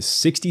 It is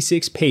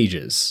 66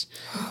 pages.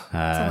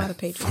 That's a lot of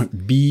pages.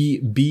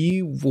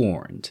 Be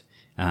warned.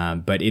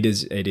 But it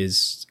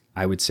is,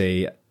 I would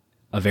say,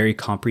 a very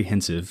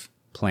comprehensive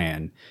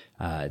plan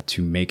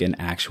to make an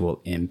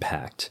actual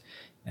impact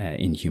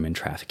in human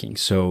trafficking.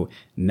 So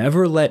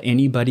never let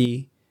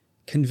anybody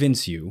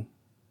convince you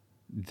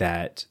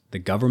that the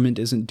government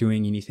isn't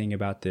doing anything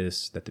about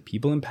this, that the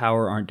people in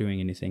power aren't doing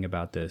anything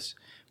about this.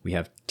 We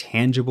have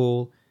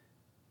tangible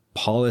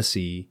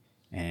policy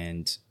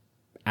and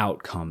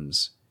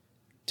outcomes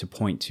to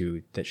point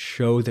to that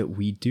show that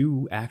we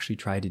do actually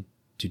try to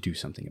do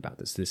something about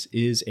this. This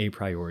is a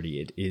priority.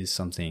 It is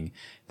something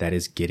that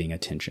is getting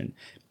attention.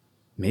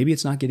 Maybe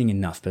it's not getting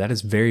enough, but that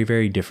is very,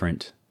 very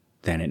different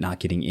than it not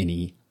getting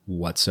any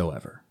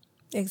whatsoever.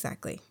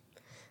 Exactly.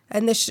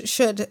 And this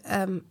should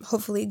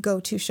hopefully go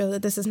to show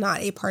that this is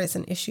not a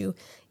partisan issue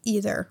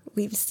either.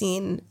 We have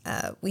seen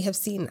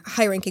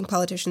high-ranking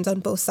politicians on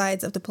both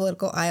sides of the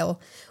political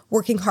aisle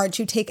working hard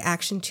to take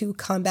action to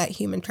combat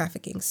human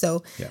trafficking.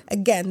 So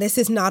Again, this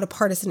is not a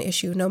partisan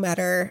issue, no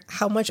matter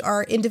how much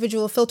our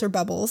individual filter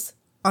bubbles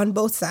on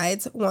both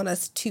sides want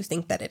us to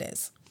think that it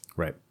is.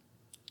 Right.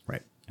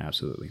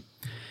 Absolutely.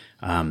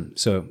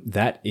 So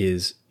that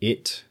is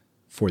it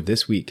for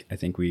this week. I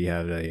think we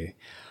have a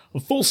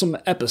fulsome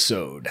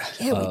episode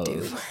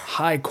of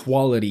high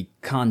quality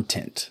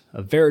content,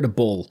 a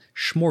veritable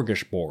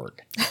smorgasbord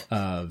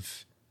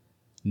of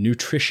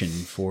nutrition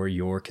for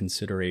your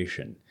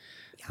consideration.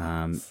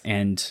 Yes.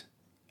 And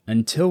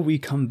until we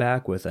come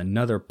back with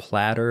another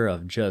platter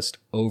of just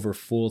over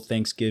full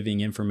Thanksgiving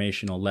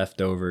informational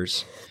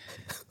leftovers,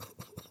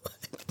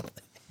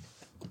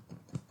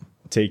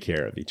 take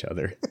care of each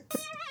other.